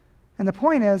 And the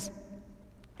point is,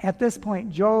 at this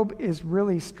point, Job is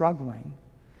really struggling.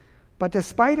 But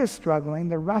despite his struggling,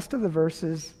 the rest of the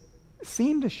verses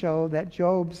seem to show that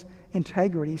Job's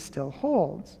integrity still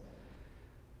holds.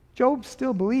 Job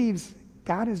still believes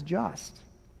God is just.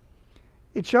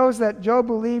 It shows that Job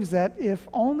believes that if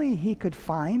only he could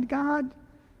find God,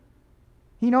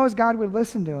 he knows God would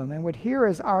listen to him and would hear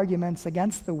his arguments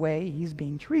against the way he's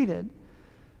being treated.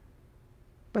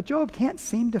 But Job can't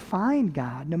seem to find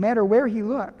God, no matter where he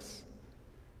looks.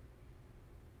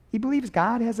 He believes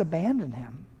God has abandoned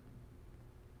him.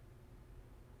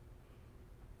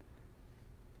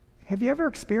 Have you ever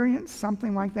experienced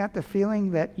something like that, the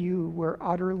feeling that you were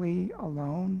utterly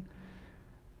alone,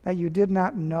 that you did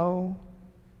not know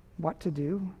what to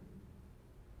do?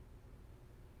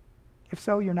 If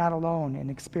so, you're not alone in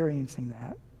experiencing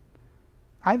that.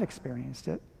 I've experienced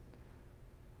it.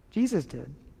 Jesus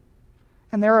did.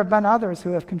 And there have been others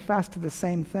who have confessed to the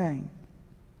same thing.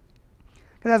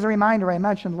 Because as a reminder, I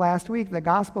mentioned last week, the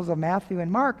Gospels of Matthew and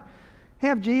Mark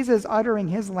have Jesus uttering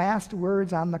his last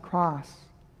words on the cross.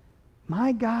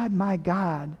 My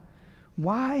God,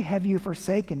 why have you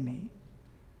forsaken me?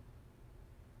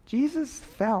 Jesus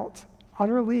felt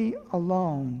utterly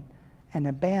alone and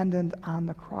abandoned on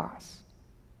the cross.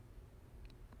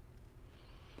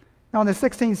 Now, in the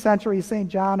 16th century, St.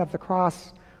 John of the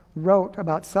Cross wrote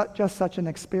about just such an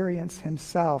experience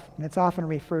himself, and it's often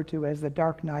referred to as the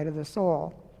dark night of the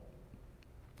soul.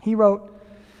 He wrote,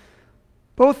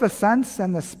 both the sense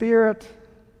and the spirit,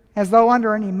 as though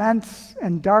under an immense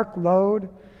and dark load,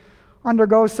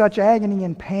 undergo such agony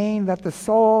and pain that the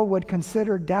soul would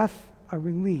consider death a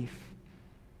relief.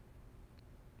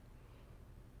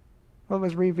 Well, it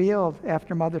was revealed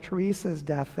after Mother Teresa's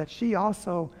death that she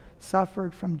also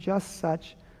suffered from just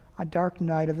such a dark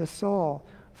night of the soul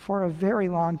for a very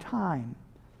long time,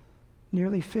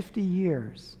 nearly 50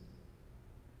 years.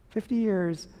 50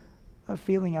 years of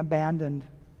feeling abandoned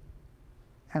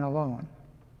and alone.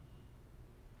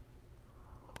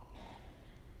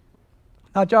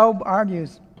 Now, Job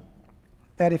argues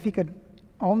that if he could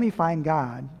only find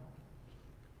God,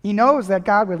 he knows that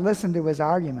God would listen to his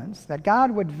arguments, that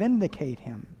God would vindicate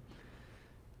him.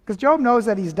 Because Job knows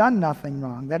that he's done nothing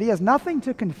wrong, that he has nothing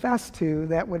to confess to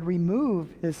that would remove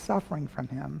his suffering from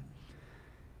him.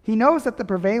 He knows that the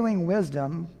prevailing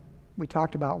wisdom we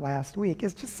talked about last week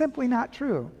is just simply not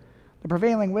true. The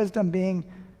prevailing wisdom being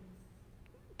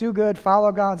do good,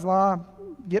 follow God's law,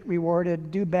 get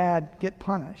rewarded, do bad, get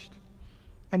punished.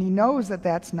 And he knows that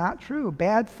that's not true.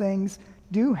 Bad things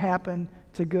do happen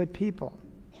to good people.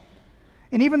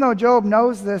 And even though Job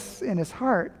knows this in his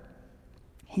heart,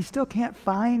 he still can't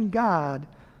find God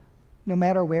no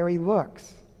matter where he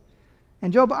looks.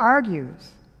 And Job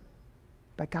argues,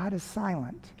 but God is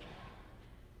silent.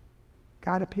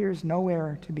 God appears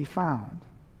nowhere to be found.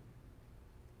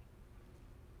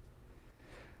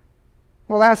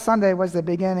 Well, last Sunday was the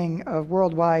beginning of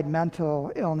Worldwide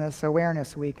Mental Illness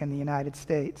Awareness Week in the United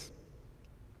States.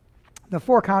 The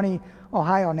four-county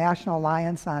Ohio National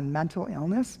Alliance on Mental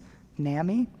Illness,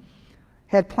 NAMI,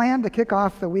 had planned to kick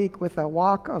off the week with a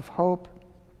walk of hope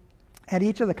at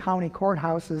each of the county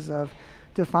courthouses of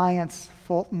Defiance,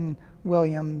 Fulton,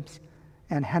 Williams,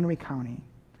 and Henry County.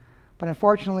 But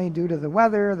unfortunately, due to the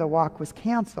weather, the walk was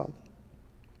canceled.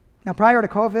 Now, prior to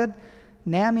COVID,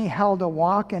 NAMI held a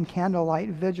walk and candlelight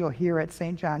vigil here at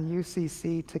St. John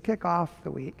UCC to kick off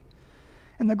the week.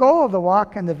 And the goal of the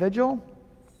walk and the vigil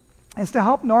is to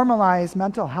help normalize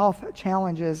mental health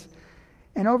challenges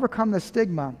and overcome the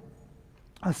stigma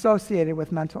associated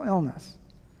with mental illness.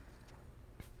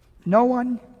 No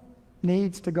one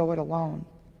needs to go it alone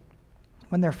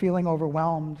when they're feeling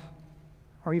overwhelmed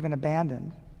or even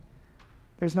abandoned.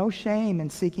 There's no shame in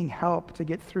seeking help to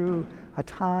get through a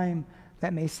time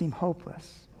that may seem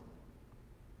hopeless.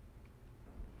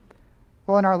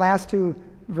 Well, in our last two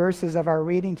verses of our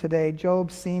reading today,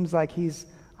 Job seems like he's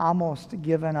almost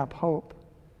given up hope.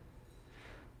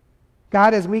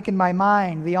 God has weakened my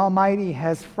mind. The Almighty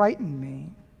has frightened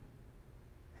me.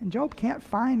 And Job can't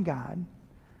find God.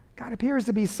 God appears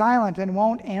to be silent and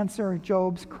won't answer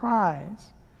Job's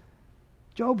cries.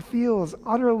 Job feels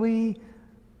utterly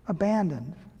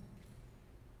abandoned.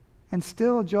 And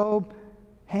still, Job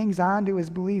hangs on to his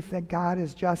belief that God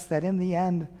is just, that in the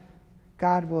end,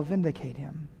 God will vindicate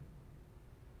him.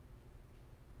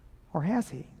 Or has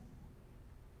he?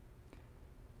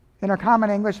 In our Common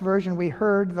English Version, we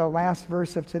heard the last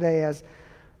verse of today as,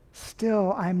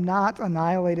 "Still, I'm not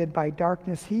annihilated by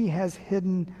darkness. He has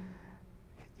hidden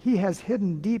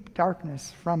deep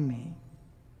darkness from me."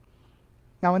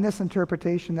 Now, in this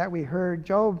interpretation that we heard,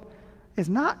 Job is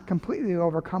not completely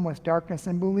overcome with darkness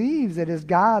and believes it is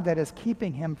God that is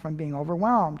keeping him from being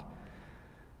overwhelmed.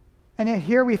 And yet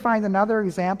here we find another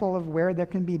example of where there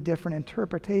can be different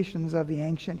interpretations of the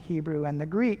ancient Hebrew and the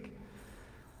Greek.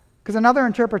 Because another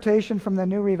interpretation from the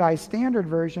New Revised Standard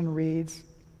Version reads,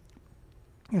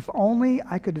 "If only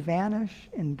I could vanish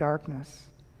in darkness,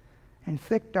 and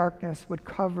thick darkness would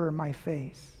cover my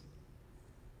face."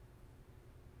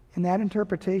 In that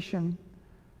interpretation,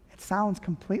 it sounds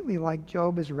completely like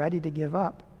Job is ready to give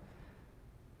up,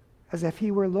 as if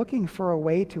he were looking for a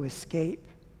way to escape,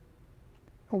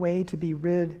 a way to be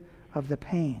rid of the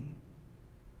pain.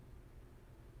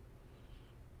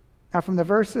 Now, from the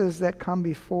verses that come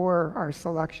before our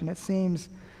selection, it seems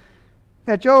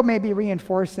that Job may be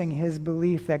reinforcing his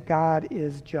belief that God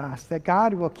is just, that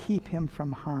God will keep him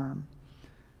from harm.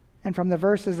 And from the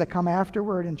verses that come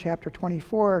afterward in chapter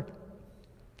 24,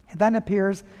 it then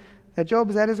appears that Job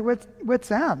is at his wit's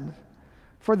end.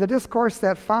 For the discourse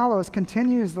that follows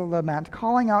continues the lament,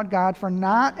 calling out God for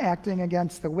not acting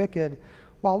against the wicked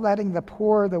while letting the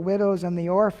poor, the widows, and the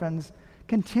orphans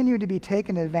continue to be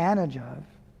taken advantage of.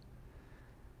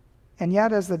 And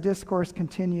yet, as the discourse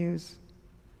continues,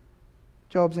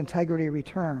 Job's integrity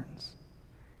returns.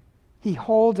 He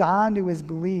holds on to his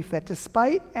belief that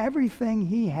despite everything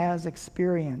he has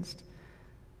experienced,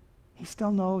 he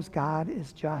still knows God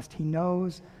is just. He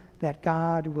knows that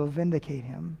God will vindicate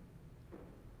him.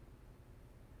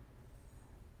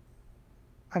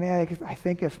 I mean, I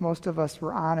think if most of us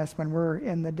were honest, when we're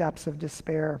in the depths of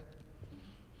despair,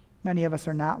 many of us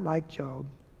are not like Job.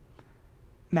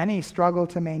 Many struggle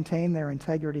to maintain their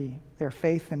integrity, their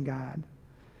faith in God.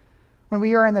 When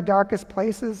we are in the darkest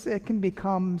places, it can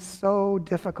become so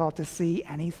difficult to see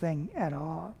anything at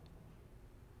all.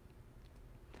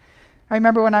 I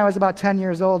remember when I was about 10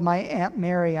 years old, my Aunt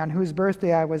Mary, on whose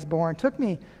birthday I was born, took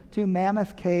me to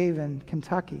Mammoth Cave in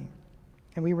Kentucky,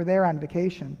 and we were there on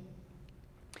vacation.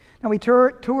 Now, we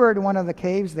toured one of the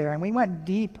caves there, and we went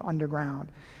deep underground.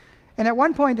 And at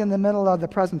one point in the middle of the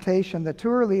presentation, the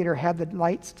tour leader had the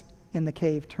lights in the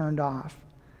cave turned off.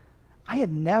 I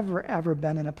had never, ever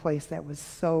been in a place that was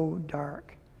so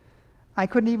dark. I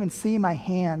couldn't even see my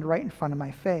hand right in front of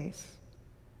my face.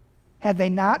 Had they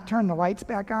not turned the lights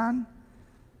back on,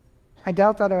 I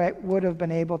doubt that I would have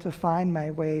been able to find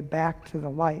my way back to the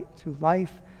light, to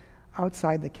life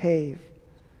outside the cave,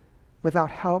 without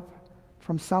help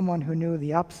from someone who knew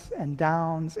the ups and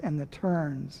downs and the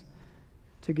turns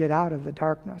to get out of the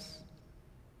darkness.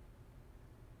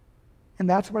 And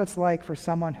that's what it's like for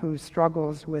someone who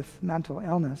struggles with mental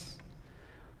illness.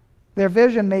 Their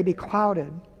vision may be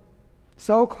clouded,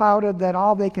 so clouded that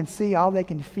all they can see, all they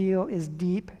can feel is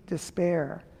deep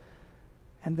despair,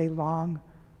 and they long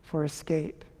for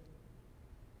escape.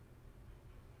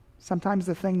 Sometimes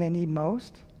the thing they need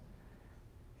most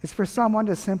is for someone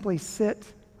to simply sit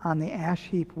on the ash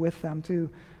heap with them,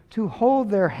 to hold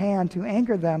their hand, to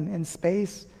anchor them in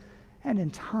space and in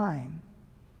time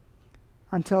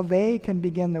until they can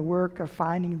begin the work of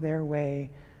finding their way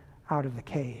out of the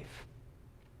cave.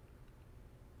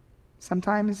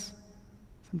 Sometimes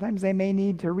they may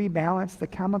need to rebalance the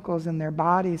chemicals in their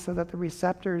body so that the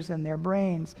receptors in their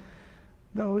brains,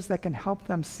 those that can help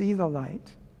them see the light,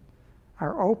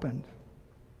 are opened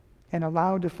and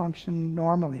allowed to function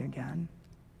normally again.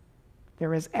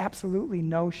 There is absolutely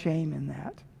no shame in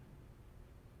that.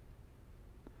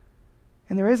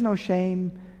 And there is no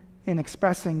shame in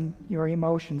expressing your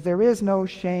emotions. There is no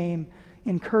shame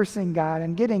in cursing God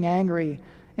and getting angry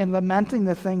and lamenting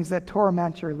the things that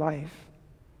torment your life.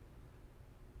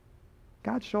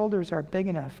 God's shoulders are big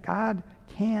enough. God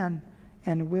can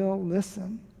and will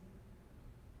listen.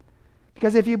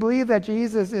 Because if you believe that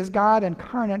Jesus is God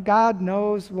incarnate, God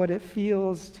knows what it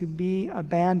feels to be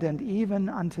abandoned, even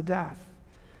unto death.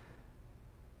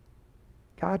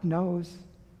 God knows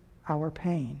our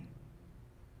pain.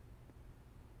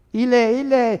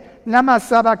 Ile, lama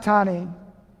sabachthani.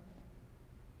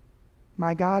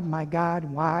 My God,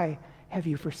 why have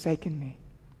you forsaken me?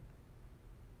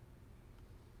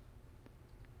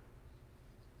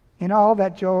 In all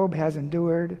that Job has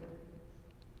endured,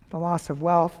 the loss of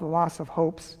wealth, the loss of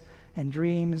hopes and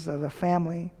dreams of a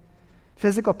family,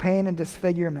 physical pain and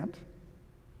disfigurement,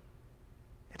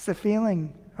 it's the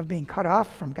feeling of being cut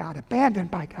off from God,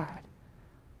 abandoned by God,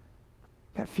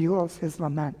 that fuels his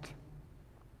lament.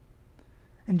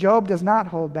 And Job does not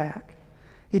hold back.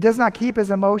 He does not keep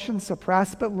his emotions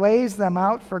suppressed, but lays them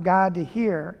out for God to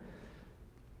hear.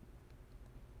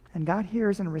 And God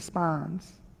hears and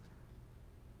responds,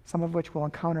 some of which we'll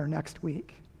encounter next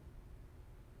week.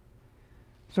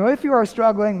 So if you are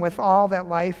struggling with all that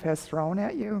life has thrown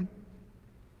at you,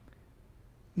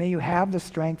 may you have the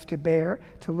strength to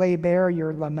lay bare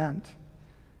your lament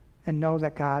and know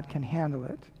that God can handle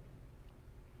it.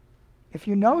 If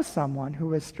you know someone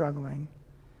who is struggling,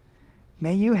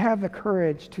 may you have the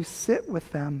courage to sit with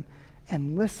them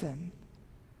and listen,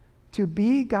 to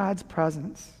be God's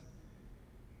presence,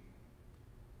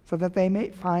 so that they may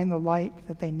find the light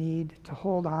that they need to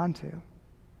hold on to.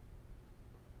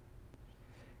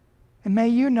 And may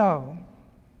you know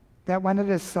that when it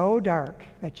is so dark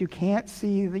that you can't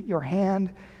see your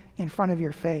hand in front of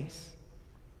your face,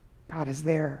 God is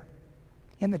there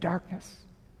in the darkness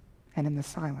and in the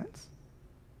silence.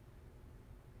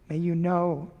 May you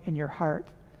know in your heart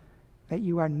that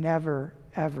you are never,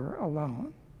 ever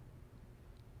alone.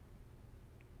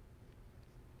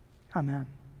 Amen.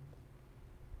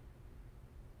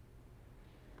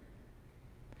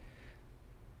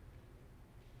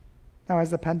 Now, as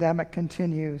the pandemic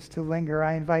continues to linger,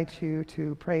 I invite you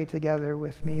to pray together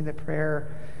with me the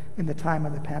prayer in the time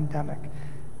of the pandemic.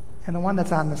 And the one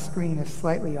that's on the screen is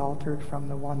slightly altered from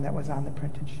the one that was on the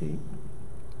printed sheet.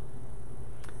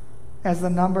 As the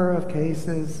number of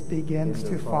cases begins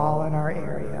to fall in our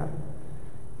area,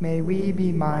 may we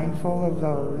be mindful of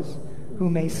those who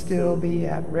may still be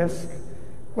at risk,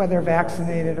 whether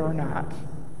vaccinated or not.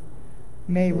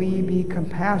 May we be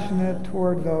compassionate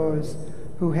toward those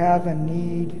who have a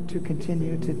need to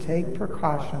continue to take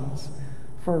precautions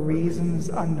for reasons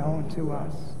unknown to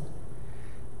us.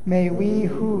 May we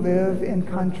who live in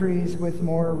countries with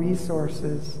more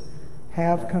resources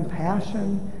have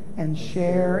compassion and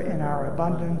share in our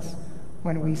abundance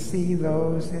when we see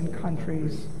those in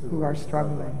countries who are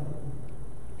struggling.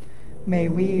 May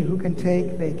we who can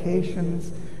take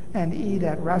vacations and eat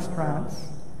at restaurants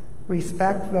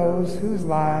respect those whose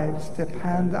lives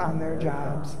depend on their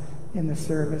jobs in the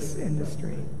service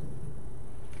industry.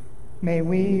 May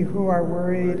we who are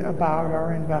worried about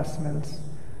our investments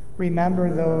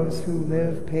remember those who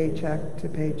live paycheck to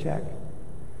paycheck.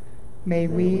 May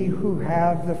we who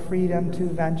have the freedom to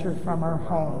venture from our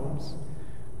homes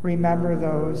remember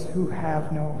those who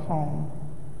have no home.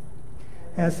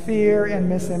 As fear and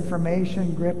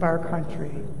misinformation grip our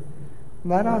country,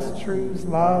 let us choose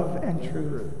love and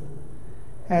truth.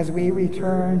 As we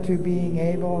return to being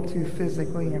able to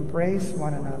physically embrace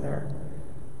one another,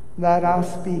 let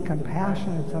us be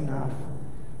compassionate enough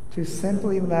to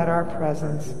simply let our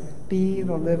presence be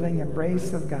the living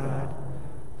embrace of God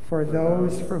for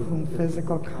those for whom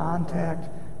physical contact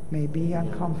may be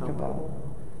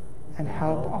uncomfortable, and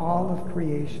help all of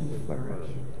creation flourish.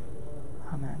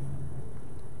 Amen.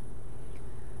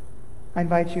 I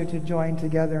invite you to join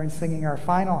together in singing our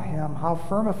final hymn, How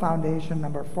Firm a Foundation,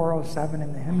 number 407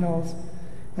 in the hymnals,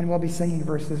 and we'll be singing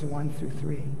verses 1 through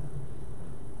 3.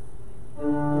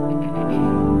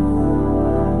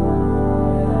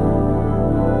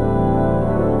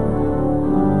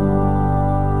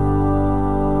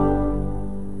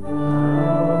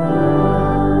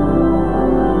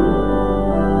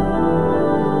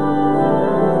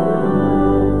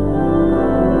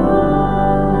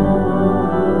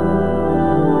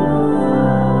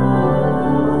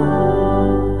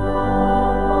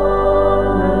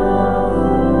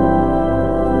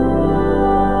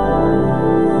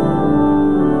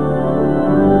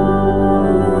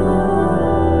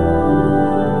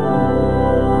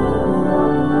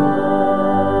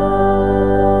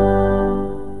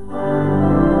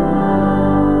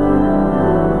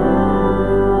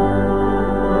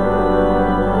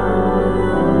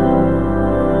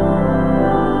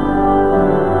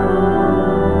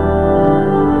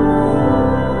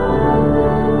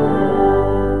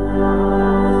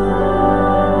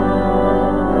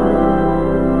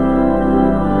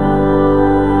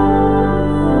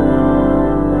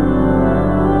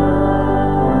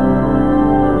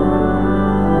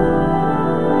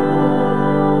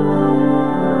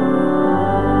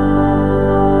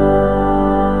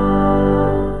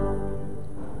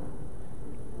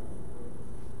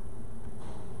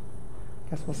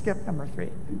 We'll skip number 3.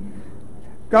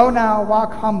 Go now,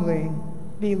 walk humbly,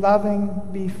 be loving,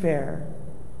 be fair.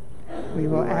 We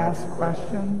will ask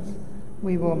questions.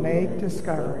 We will make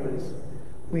discoveries.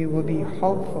 We will be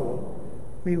hopeful.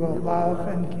 We will love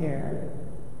and care.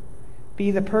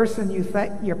 Be the person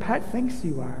your pet thinks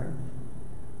you are.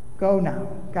 Go now.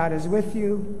 God is with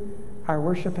you. Our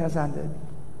worship has ended.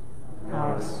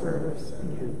 Our service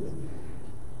begins.